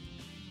 are you?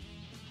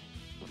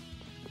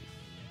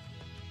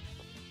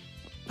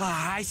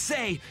 I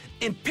say,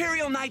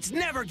 Imperial Knights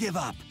never give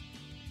up!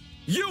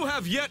 You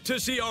have yet to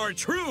see our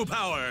true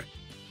power!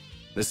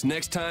 This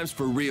next time's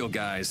for real,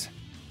 guys.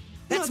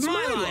 That's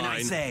my line,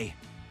 I say!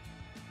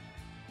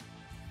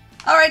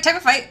 Alright, time to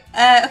fight.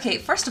 Okay,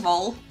 first of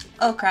all...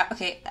 Oh crap,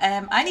 okay.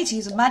 I need to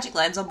use a magic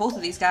lens on both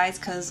of these guys,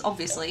 because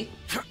obviously...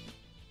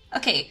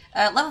 Okay,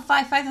 level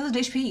 5, 5000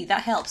 HP,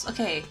 that helps.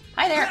 Okay,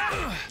 hi there.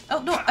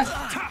 Oh, no,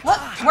 what?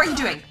 What are you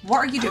doing? What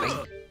are you doing?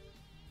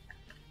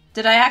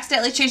 Did I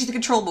accidentally change the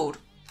control mode?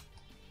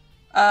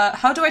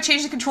 How do I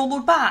change the control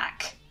mode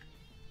back?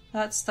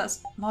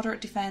 That's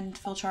moderate, defend,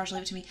 full charge,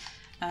 leave it to me.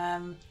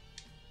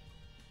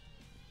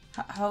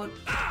 How?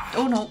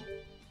 Oh no.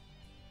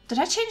 Did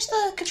I change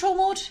the control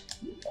mode?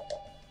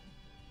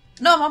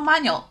 No, I'm on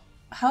manual.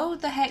 How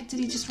the heck did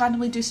he just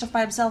randomly do stuff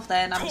by himself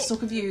then? I'm so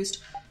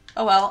confused.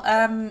 Oh well,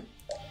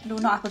 no,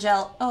 not apple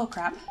gel. Oh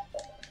crap.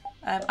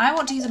 I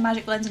want to use a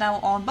magic lens now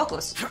on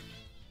Bokos.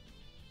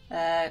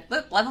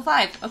 Look, level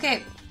 5.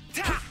 Okay.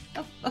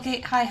 Oh,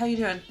 okay, hi, how you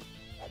doing?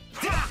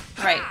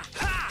 Right.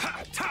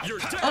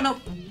 Oh no.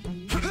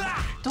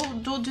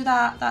 Don't do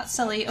that. That's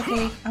silly.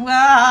 Okay.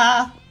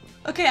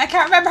 Okay, I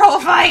can't remember how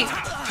to fight.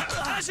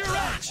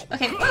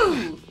 Okay,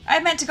 woo! I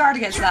meant to guard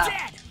against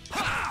that.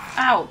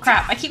 Ow,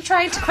 crap. I keep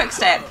trying to quick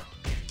step.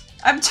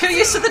 I'm too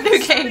used to the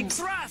new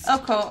games.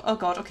 Oh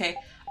god, okay.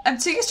 I'm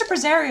too used to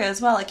Presaria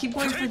as well. I keep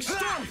going for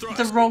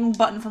the wrong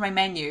button for my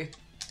menu.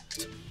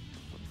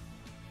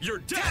 You're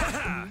dead.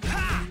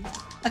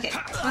 Okay,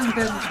 boom,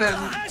 boom,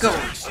 boom, go.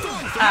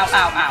 Ow,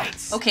 ow, ow.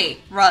 Okay,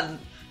 run.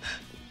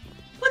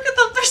 Look at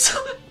them, they're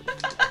so...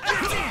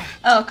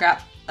 Oh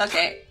crap.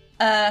 Okay.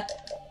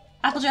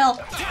 Apple gel.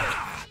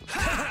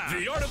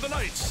 The art of the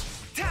knights.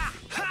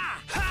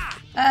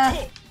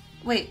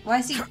 Wait, why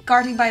is he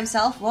guarding by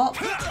himself? What?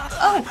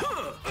 Oh!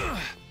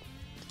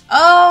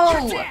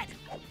 Oh!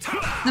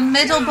 The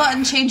middle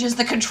button changes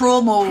the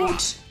control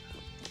mode.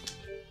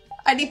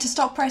 I need to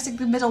stop pressing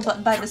the middle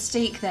button by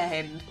mistake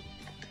then.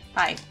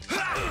 Hi.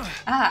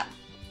 Ah.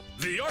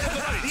 The art of the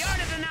knights. The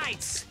art of the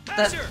knights.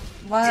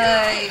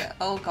 Why?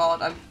 Oh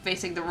god, I'm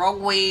facing the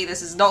wrong way.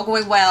 This is not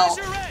going well.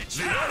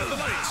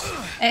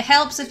 It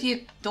helps if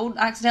you don't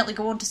accidentally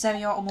go into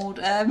semi-auto mode.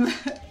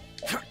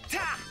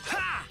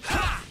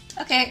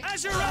 Okay.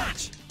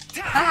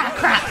 Ah,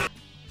 crap.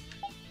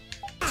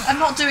 I'm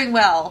not doing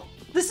well.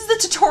 This is a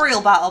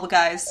tutorial battle,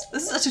 guys.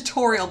 This is a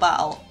tutorial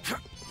battle.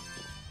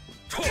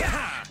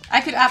 I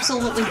could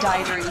absolutely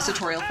die during this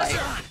tutorial fight.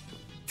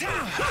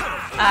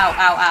 Ow,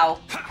 ow, ow.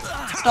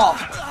 Stop.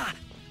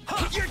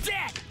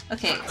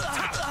 Okay.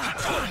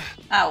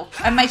 Ow.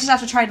 I might just have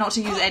to try not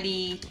to use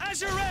any...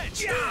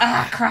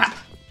 Ah, crap.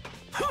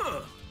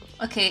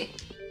 Okay.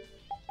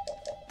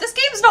 This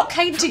game's not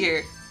kind to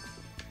you.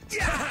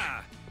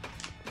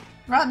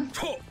 Run.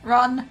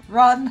 Run.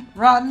 Run.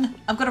 Run.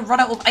 I'm gonna run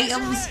out of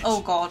items.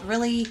 Oh god,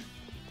 really?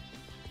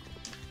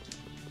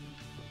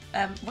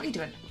 What are you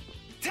doing?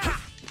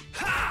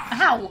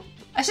 Ow!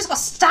 I just got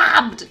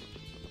stabbed!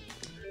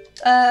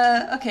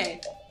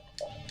 Okay.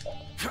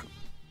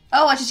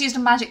 Oh, I just used a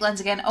magic lens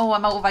again. Oh,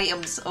 I'm out of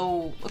items.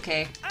 Oh,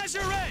 okay.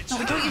 No,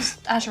 we don't use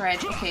Azure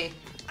Edge. Okay.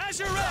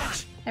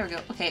 There we go.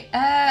 Okay.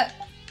 I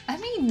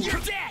mean...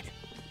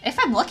 If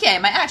I'm lucky, I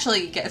might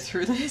actually get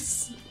through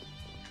this.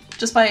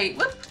 Just by...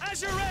 Whoop!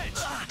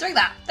 Doing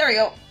that. There we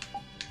go.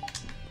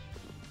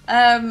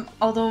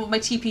 Although my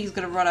TP is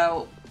gonna run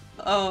out.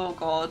 Oh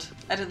god.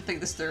 I didn't think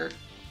this through.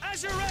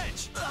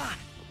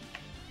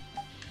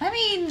 I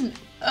mean...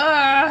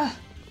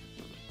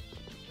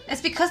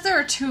 It's because there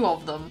are 2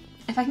 of them.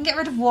 If I can get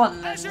rid of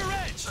one, then...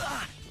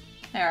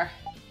 There.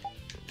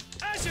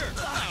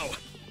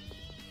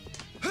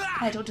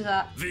 Hey, don't do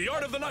that. The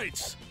art of the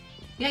knights.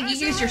 Yeah, you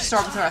use your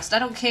storm thrust. I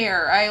don't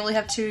care. I only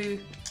have 2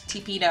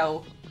 TP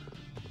now.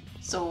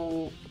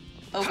 So...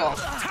 Oh god.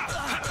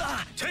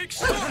 Take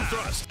storm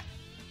thrust.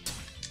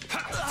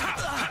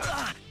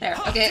 There,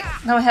 okay.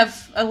 Now I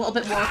have a little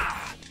bit more.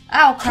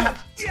 Ow, crap.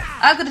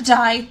 I'm gonna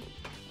die.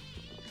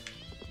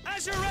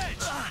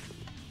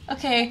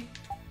 Okay.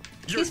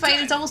 He's fine,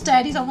 he's almost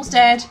dead, he's almost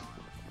dead.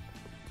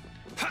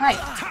 Hi.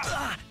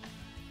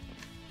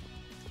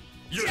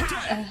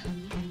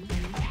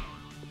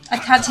 I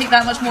can't take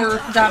that much more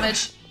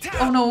damage.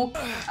 Oh no,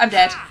 I'm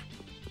dead.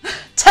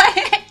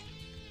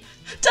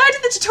 Died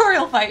in the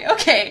tutorial fight,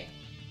 okay.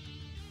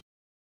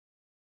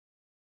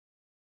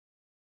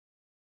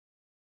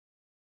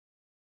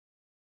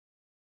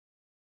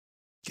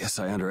 Guess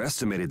I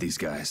underestimated these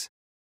guys.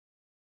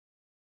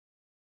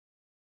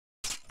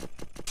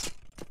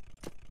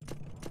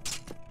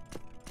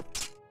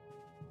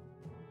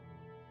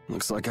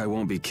 Looks like I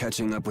won't be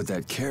catching up with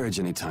that carriage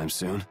anytime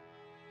soon.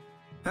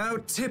 How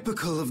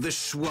typical of the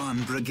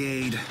Schwann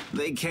Brigade.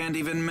 They can't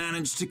even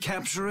manage to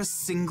capture a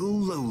single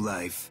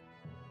lowlife.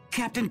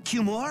 Captain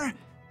Cumore?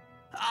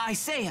 I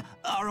say,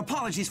 our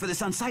apologies for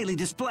this unsightly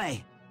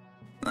display.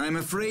 I'm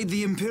afraid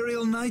the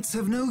Imperial Knights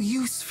have no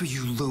use for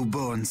you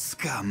low-born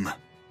scum.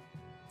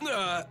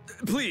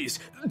 Please,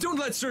 don't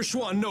let Sir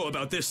Schwann know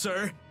about this,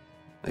 sir.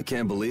 I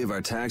can't believe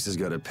our taxes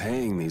go to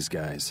paying these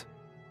guys.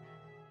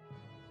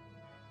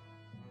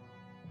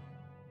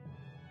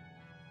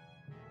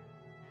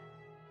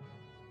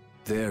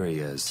 There he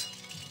is.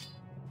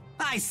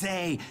 I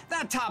say,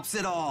 that tops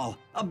it all.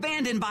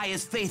 Abandoned by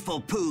his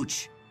faithful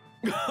pooch.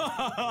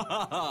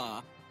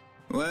 Well,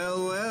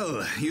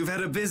 well, you've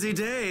had a busy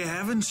day,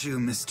 haven't you,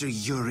 Mr.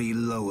 Yuri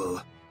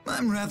Lowell?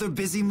 I'm rather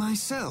busy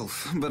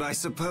myself, but I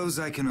suppose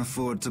I can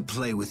afford to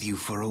play with you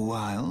for a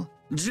while.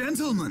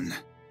 Gentlemen!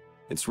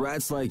 It's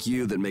rats like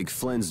you that make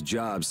Flynn's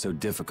job so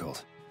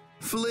difficult.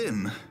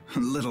 Flynn, a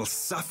little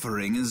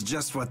suffering is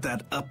just what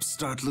that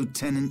upstart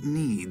lieutenant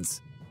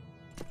needs.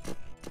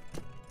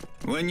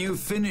 When you've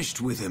finished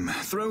with him,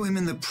 throw him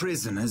in the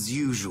prison as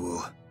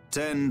usual.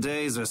 10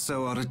 days or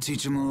so ought to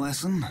teach him a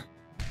lesson.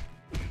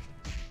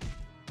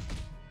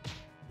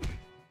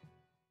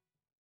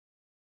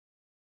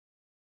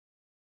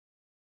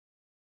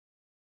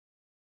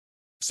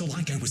 So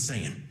like I was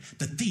saying,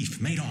 the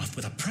thief made off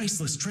with a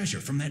priceless treasure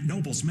from that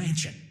noble's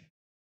mansion.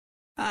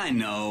 I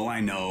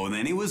know.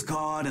 Then he was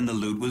caught and the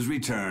loot was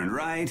returned,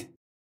 right?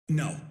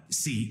 No.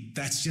 See,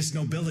 that's just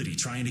nobility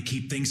trying to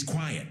keep things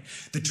quiet.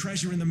 The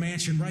treasure in the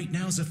mansion right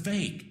now is a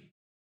fake.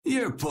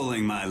 You're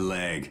pulling my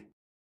leg.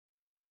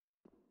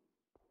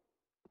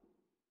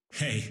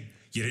 Hey,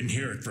 you didn't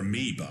hear it from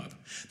me, bub.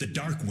 The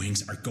Dark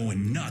Wings are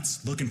going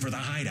nuts looking for the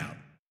hideout.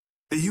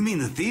 You mean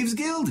the Thieves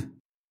Guild?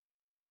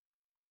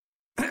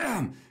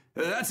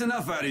 That's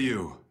enough out of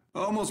you.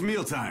 Almost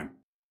mealtime.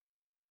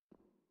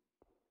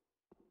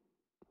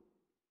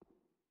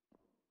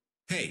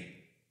 Hey,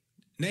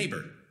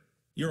 neighbor,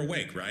 you're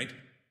awake, right?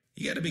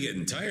 You gotta be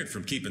getting tired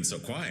from keeping so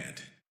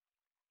quiet.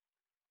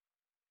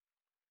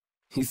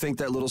 You think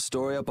that little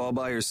story up all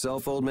by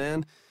yourself, old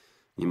man?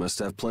 You must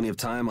have plenty of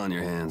time on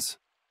your hands.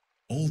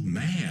 Old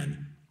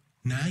man?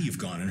 Now you've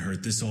gone and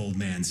hurt this old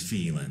man's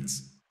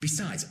feelings.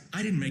 Besides,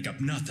 I didn't make up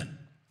nothing.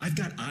 I've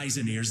got eyes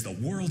and ears the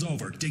world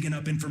over digging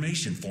up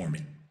information for me.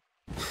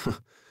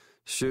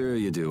 Sure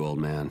you do, old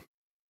man.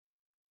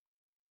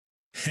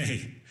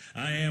 Hey,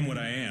 I am what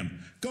I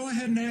am. Go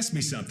ahead and ask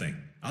me something.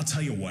 I'll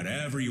tell you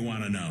whatever you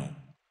want to know.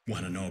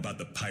 Want to know about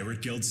the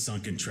Pirate Guild's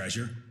sunken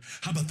treasure?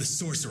 How about the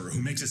sorcerer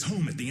who makes his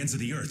home at the ends of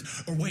the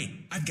earth? Or wait,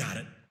 I've got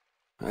it.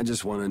 I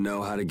just want to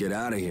know how to get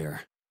out of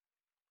here.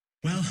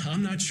 Well,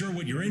 I'm not sure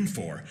what you're in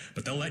for,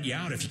 but they'll let you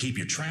out if you keep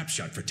your trap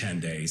shut for 10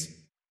 days.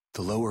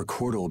 The lower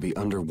quarter will be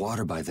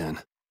underwater by then.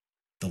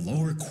 The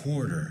lower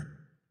quarter?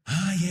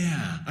 Ah,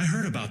 yeah, I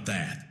heard about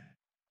that.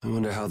 I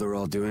wonder how they're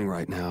all doing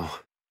right now.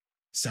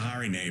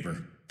 Sorry,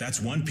 neighbor. That's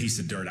one piece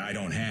of dirt I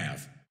don't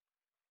have.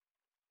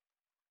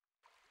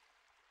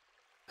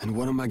 And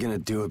what am I gonna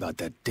do about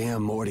that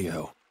damn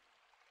Mordio?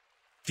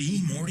 The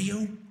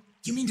Mordio?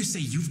 You mean to say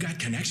you've got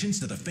connections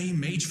to the famed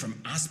mage from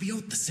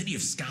Ospio, the city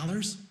of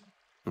scholars?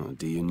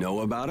 Do you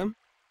know about him?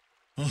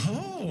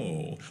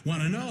 Oh,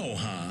 wanna know,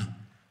 huh?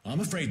 I'm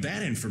afraid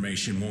that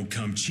information won't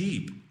come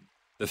cheap.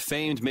 The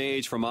famed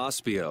mage from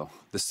Ospio,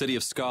 the city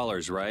of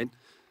scholars, right?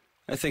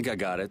 I think I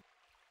got it.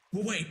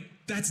 Well, wait,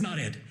 that's not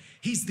it.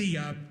 He's the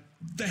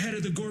head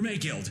of the Gourmet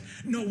Guild.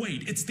 No,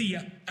 wait, it's the,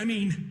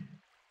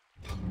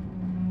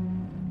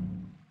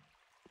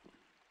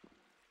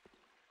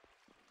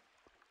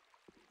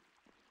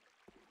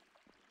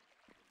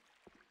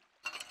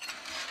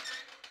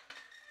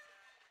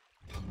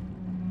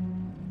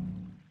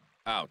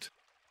 Out.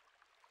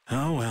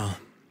 Oh well,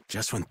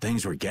 just when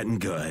things were getting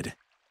good.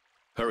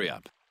 Hurry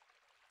up.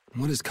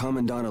 What is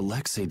Commandant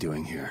Alexei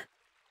doing here?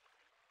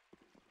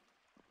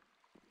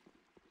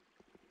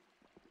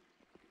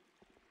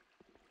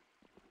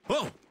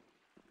 Whoa!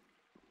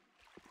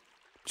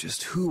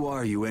 Just who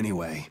are you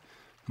anyway?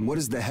 And what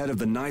does the head of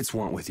the Knights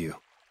want with you?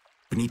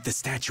 Beneath the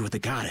statue of the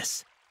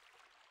goddess.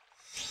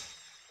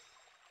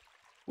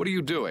 What are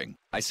you doing?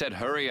 I said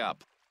hurry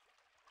up.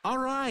 All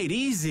right,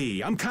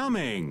 easy. I'm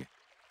coming.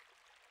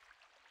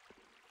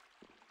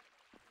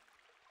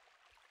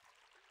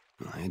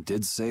 I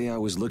did say I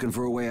was looking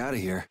for a way out of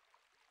here.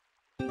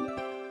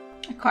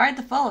 Acquired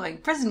the following.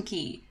 Prison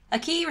key. A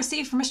key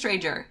received from a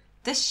stranger.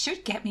 This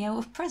should get me out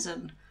of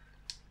prison.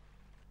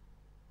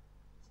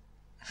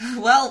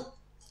 Well,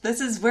 this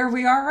is where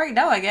we are right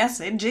now, I guess.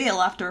 In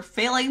jail after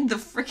failing the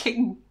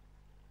freaking...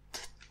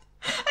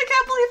 I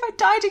can't believe I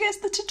died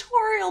against the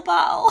tutorial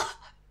battle.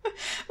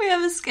 We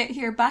have a skit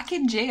here, back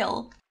in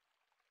jail.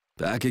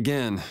 Back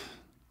again.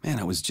 Man,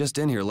 I was just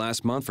in here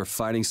last month for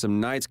fighting some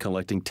knights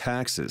collecting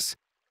taxes.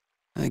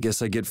 I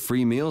guess I get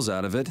free meals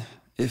out of it,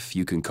 if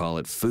you can call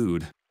it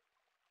food.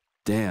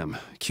 Damn,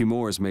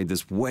 Cumor's made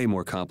this way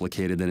more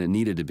complicated than it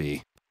needed to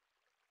be.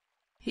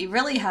 He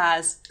really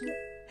has.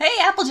 Hey,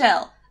 Apple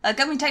Gel! A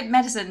gummy type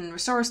medicine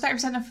restores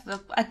 30%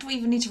 of... I don't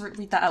even need to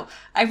read that out.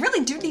 I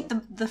really do need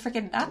the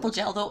freaking Apple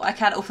Gel, though. I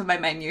can't open my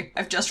menu.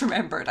 I've just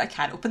remembered. I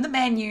can't open the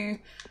menu.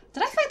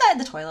 Did I find that in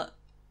the toilet?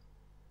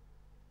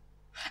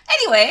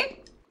 Anyway...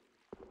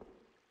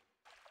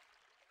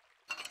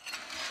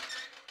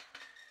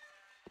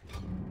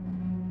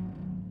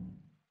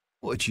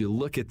 Would you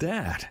look at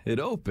that? It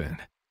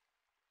opened.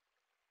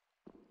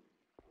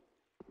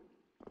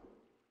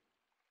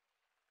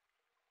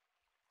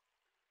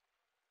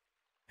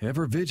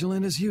 Ever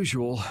vigilant as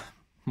usual.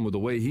 With the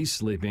way he's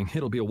sleeping,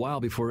 it'll be a while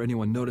before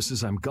anyone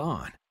notices I'm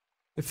gone.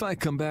 If I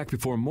come back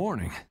before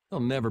morning, they'll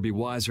never be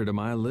wiser to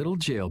my little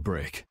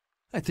jailbreak.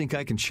 I think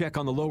I can check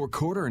on the lower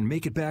quarter and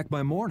make it back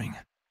by morning.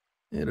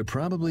 It'd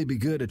probably be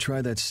good to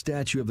try that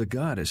statue of the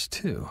goddess,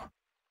 too.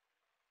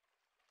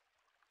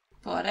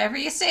 Whatever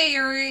you say,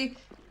 Yuri.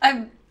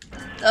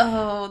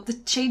 Oh, the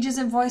changes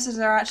in voices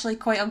are actually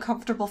quite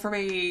uncomfortable for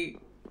me.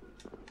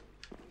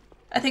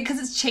 I think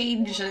because it's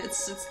changed,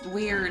 it's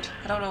weird.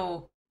 I don't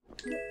know.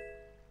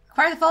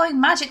 Acquire the following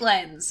magic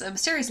lens. A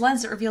mysterious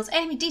lens that reveals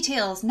enemy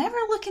details. Never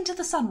look into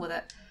the sun with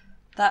it.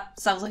 That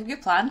sounds like a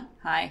good plan.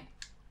 Hi.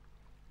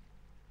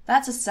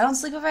 That's a sound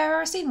sleep if I've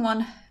ever seen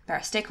one.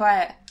 Better stay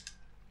quiet.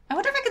 I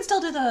wonder if I can still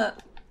do the...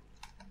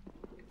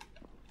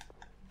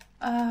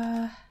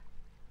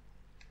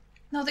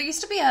 No, there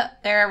used to be a...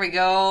 There we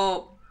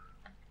go.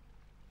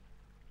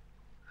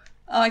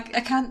 Oh, I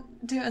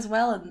can't do it as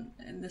well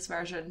in this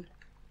version.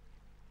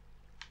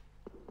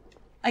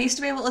 I used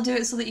to be able to do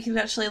it so that you could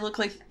actually look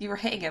like you were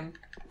hitting him.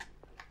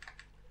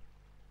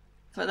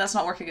 But that's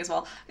not working as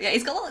well. Yeah,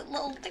 he's got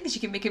little things you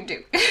can make him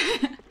do.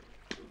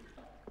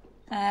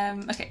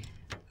 Okay.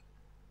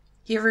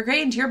 You've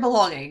regained your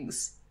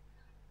belongings.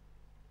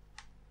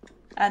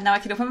 And now I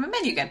can open my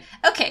menu again.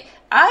 Okay,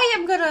 I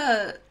am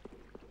gonna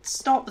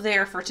stop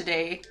there for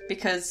today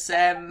because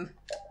the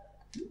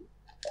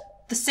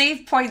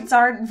save points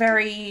aren't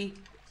very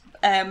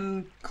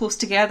close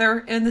together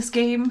in this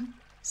game.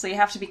 So you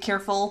have to be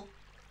careful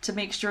to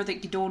make sure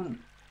that you don't,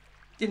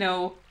 you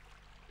know,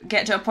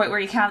 get to a point where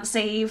you can't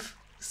save.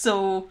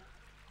 So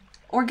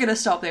we're gonna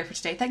stop there for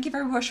today. Thank you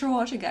very much for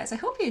watching, guys. I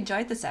hope you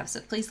enjoyed this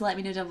episode. Please let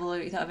me know down below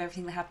what you thought of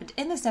everything that happened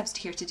in this episode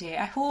here today.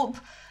 I hope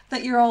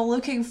that you're all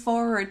looking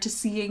forward to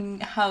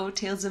seeing how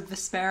Tales of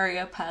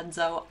Vesperia pans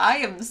out. I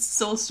am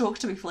so stoked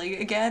to be playing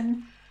it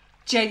again.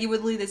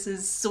 Genuinely, this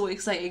is so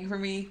exciting for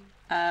me.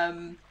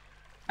 I'm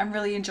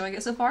really enjoying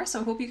it so far,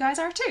 so I hope you guys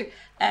are too.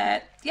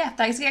 Yeah,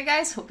 thanks again,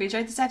 guys. Hope you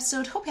enjoyed this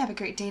episode. Hope you have a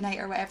great day, night,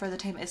 or whatever the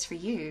time is for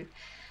you.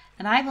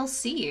 And I will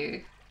see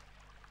you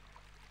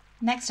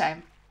next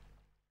time.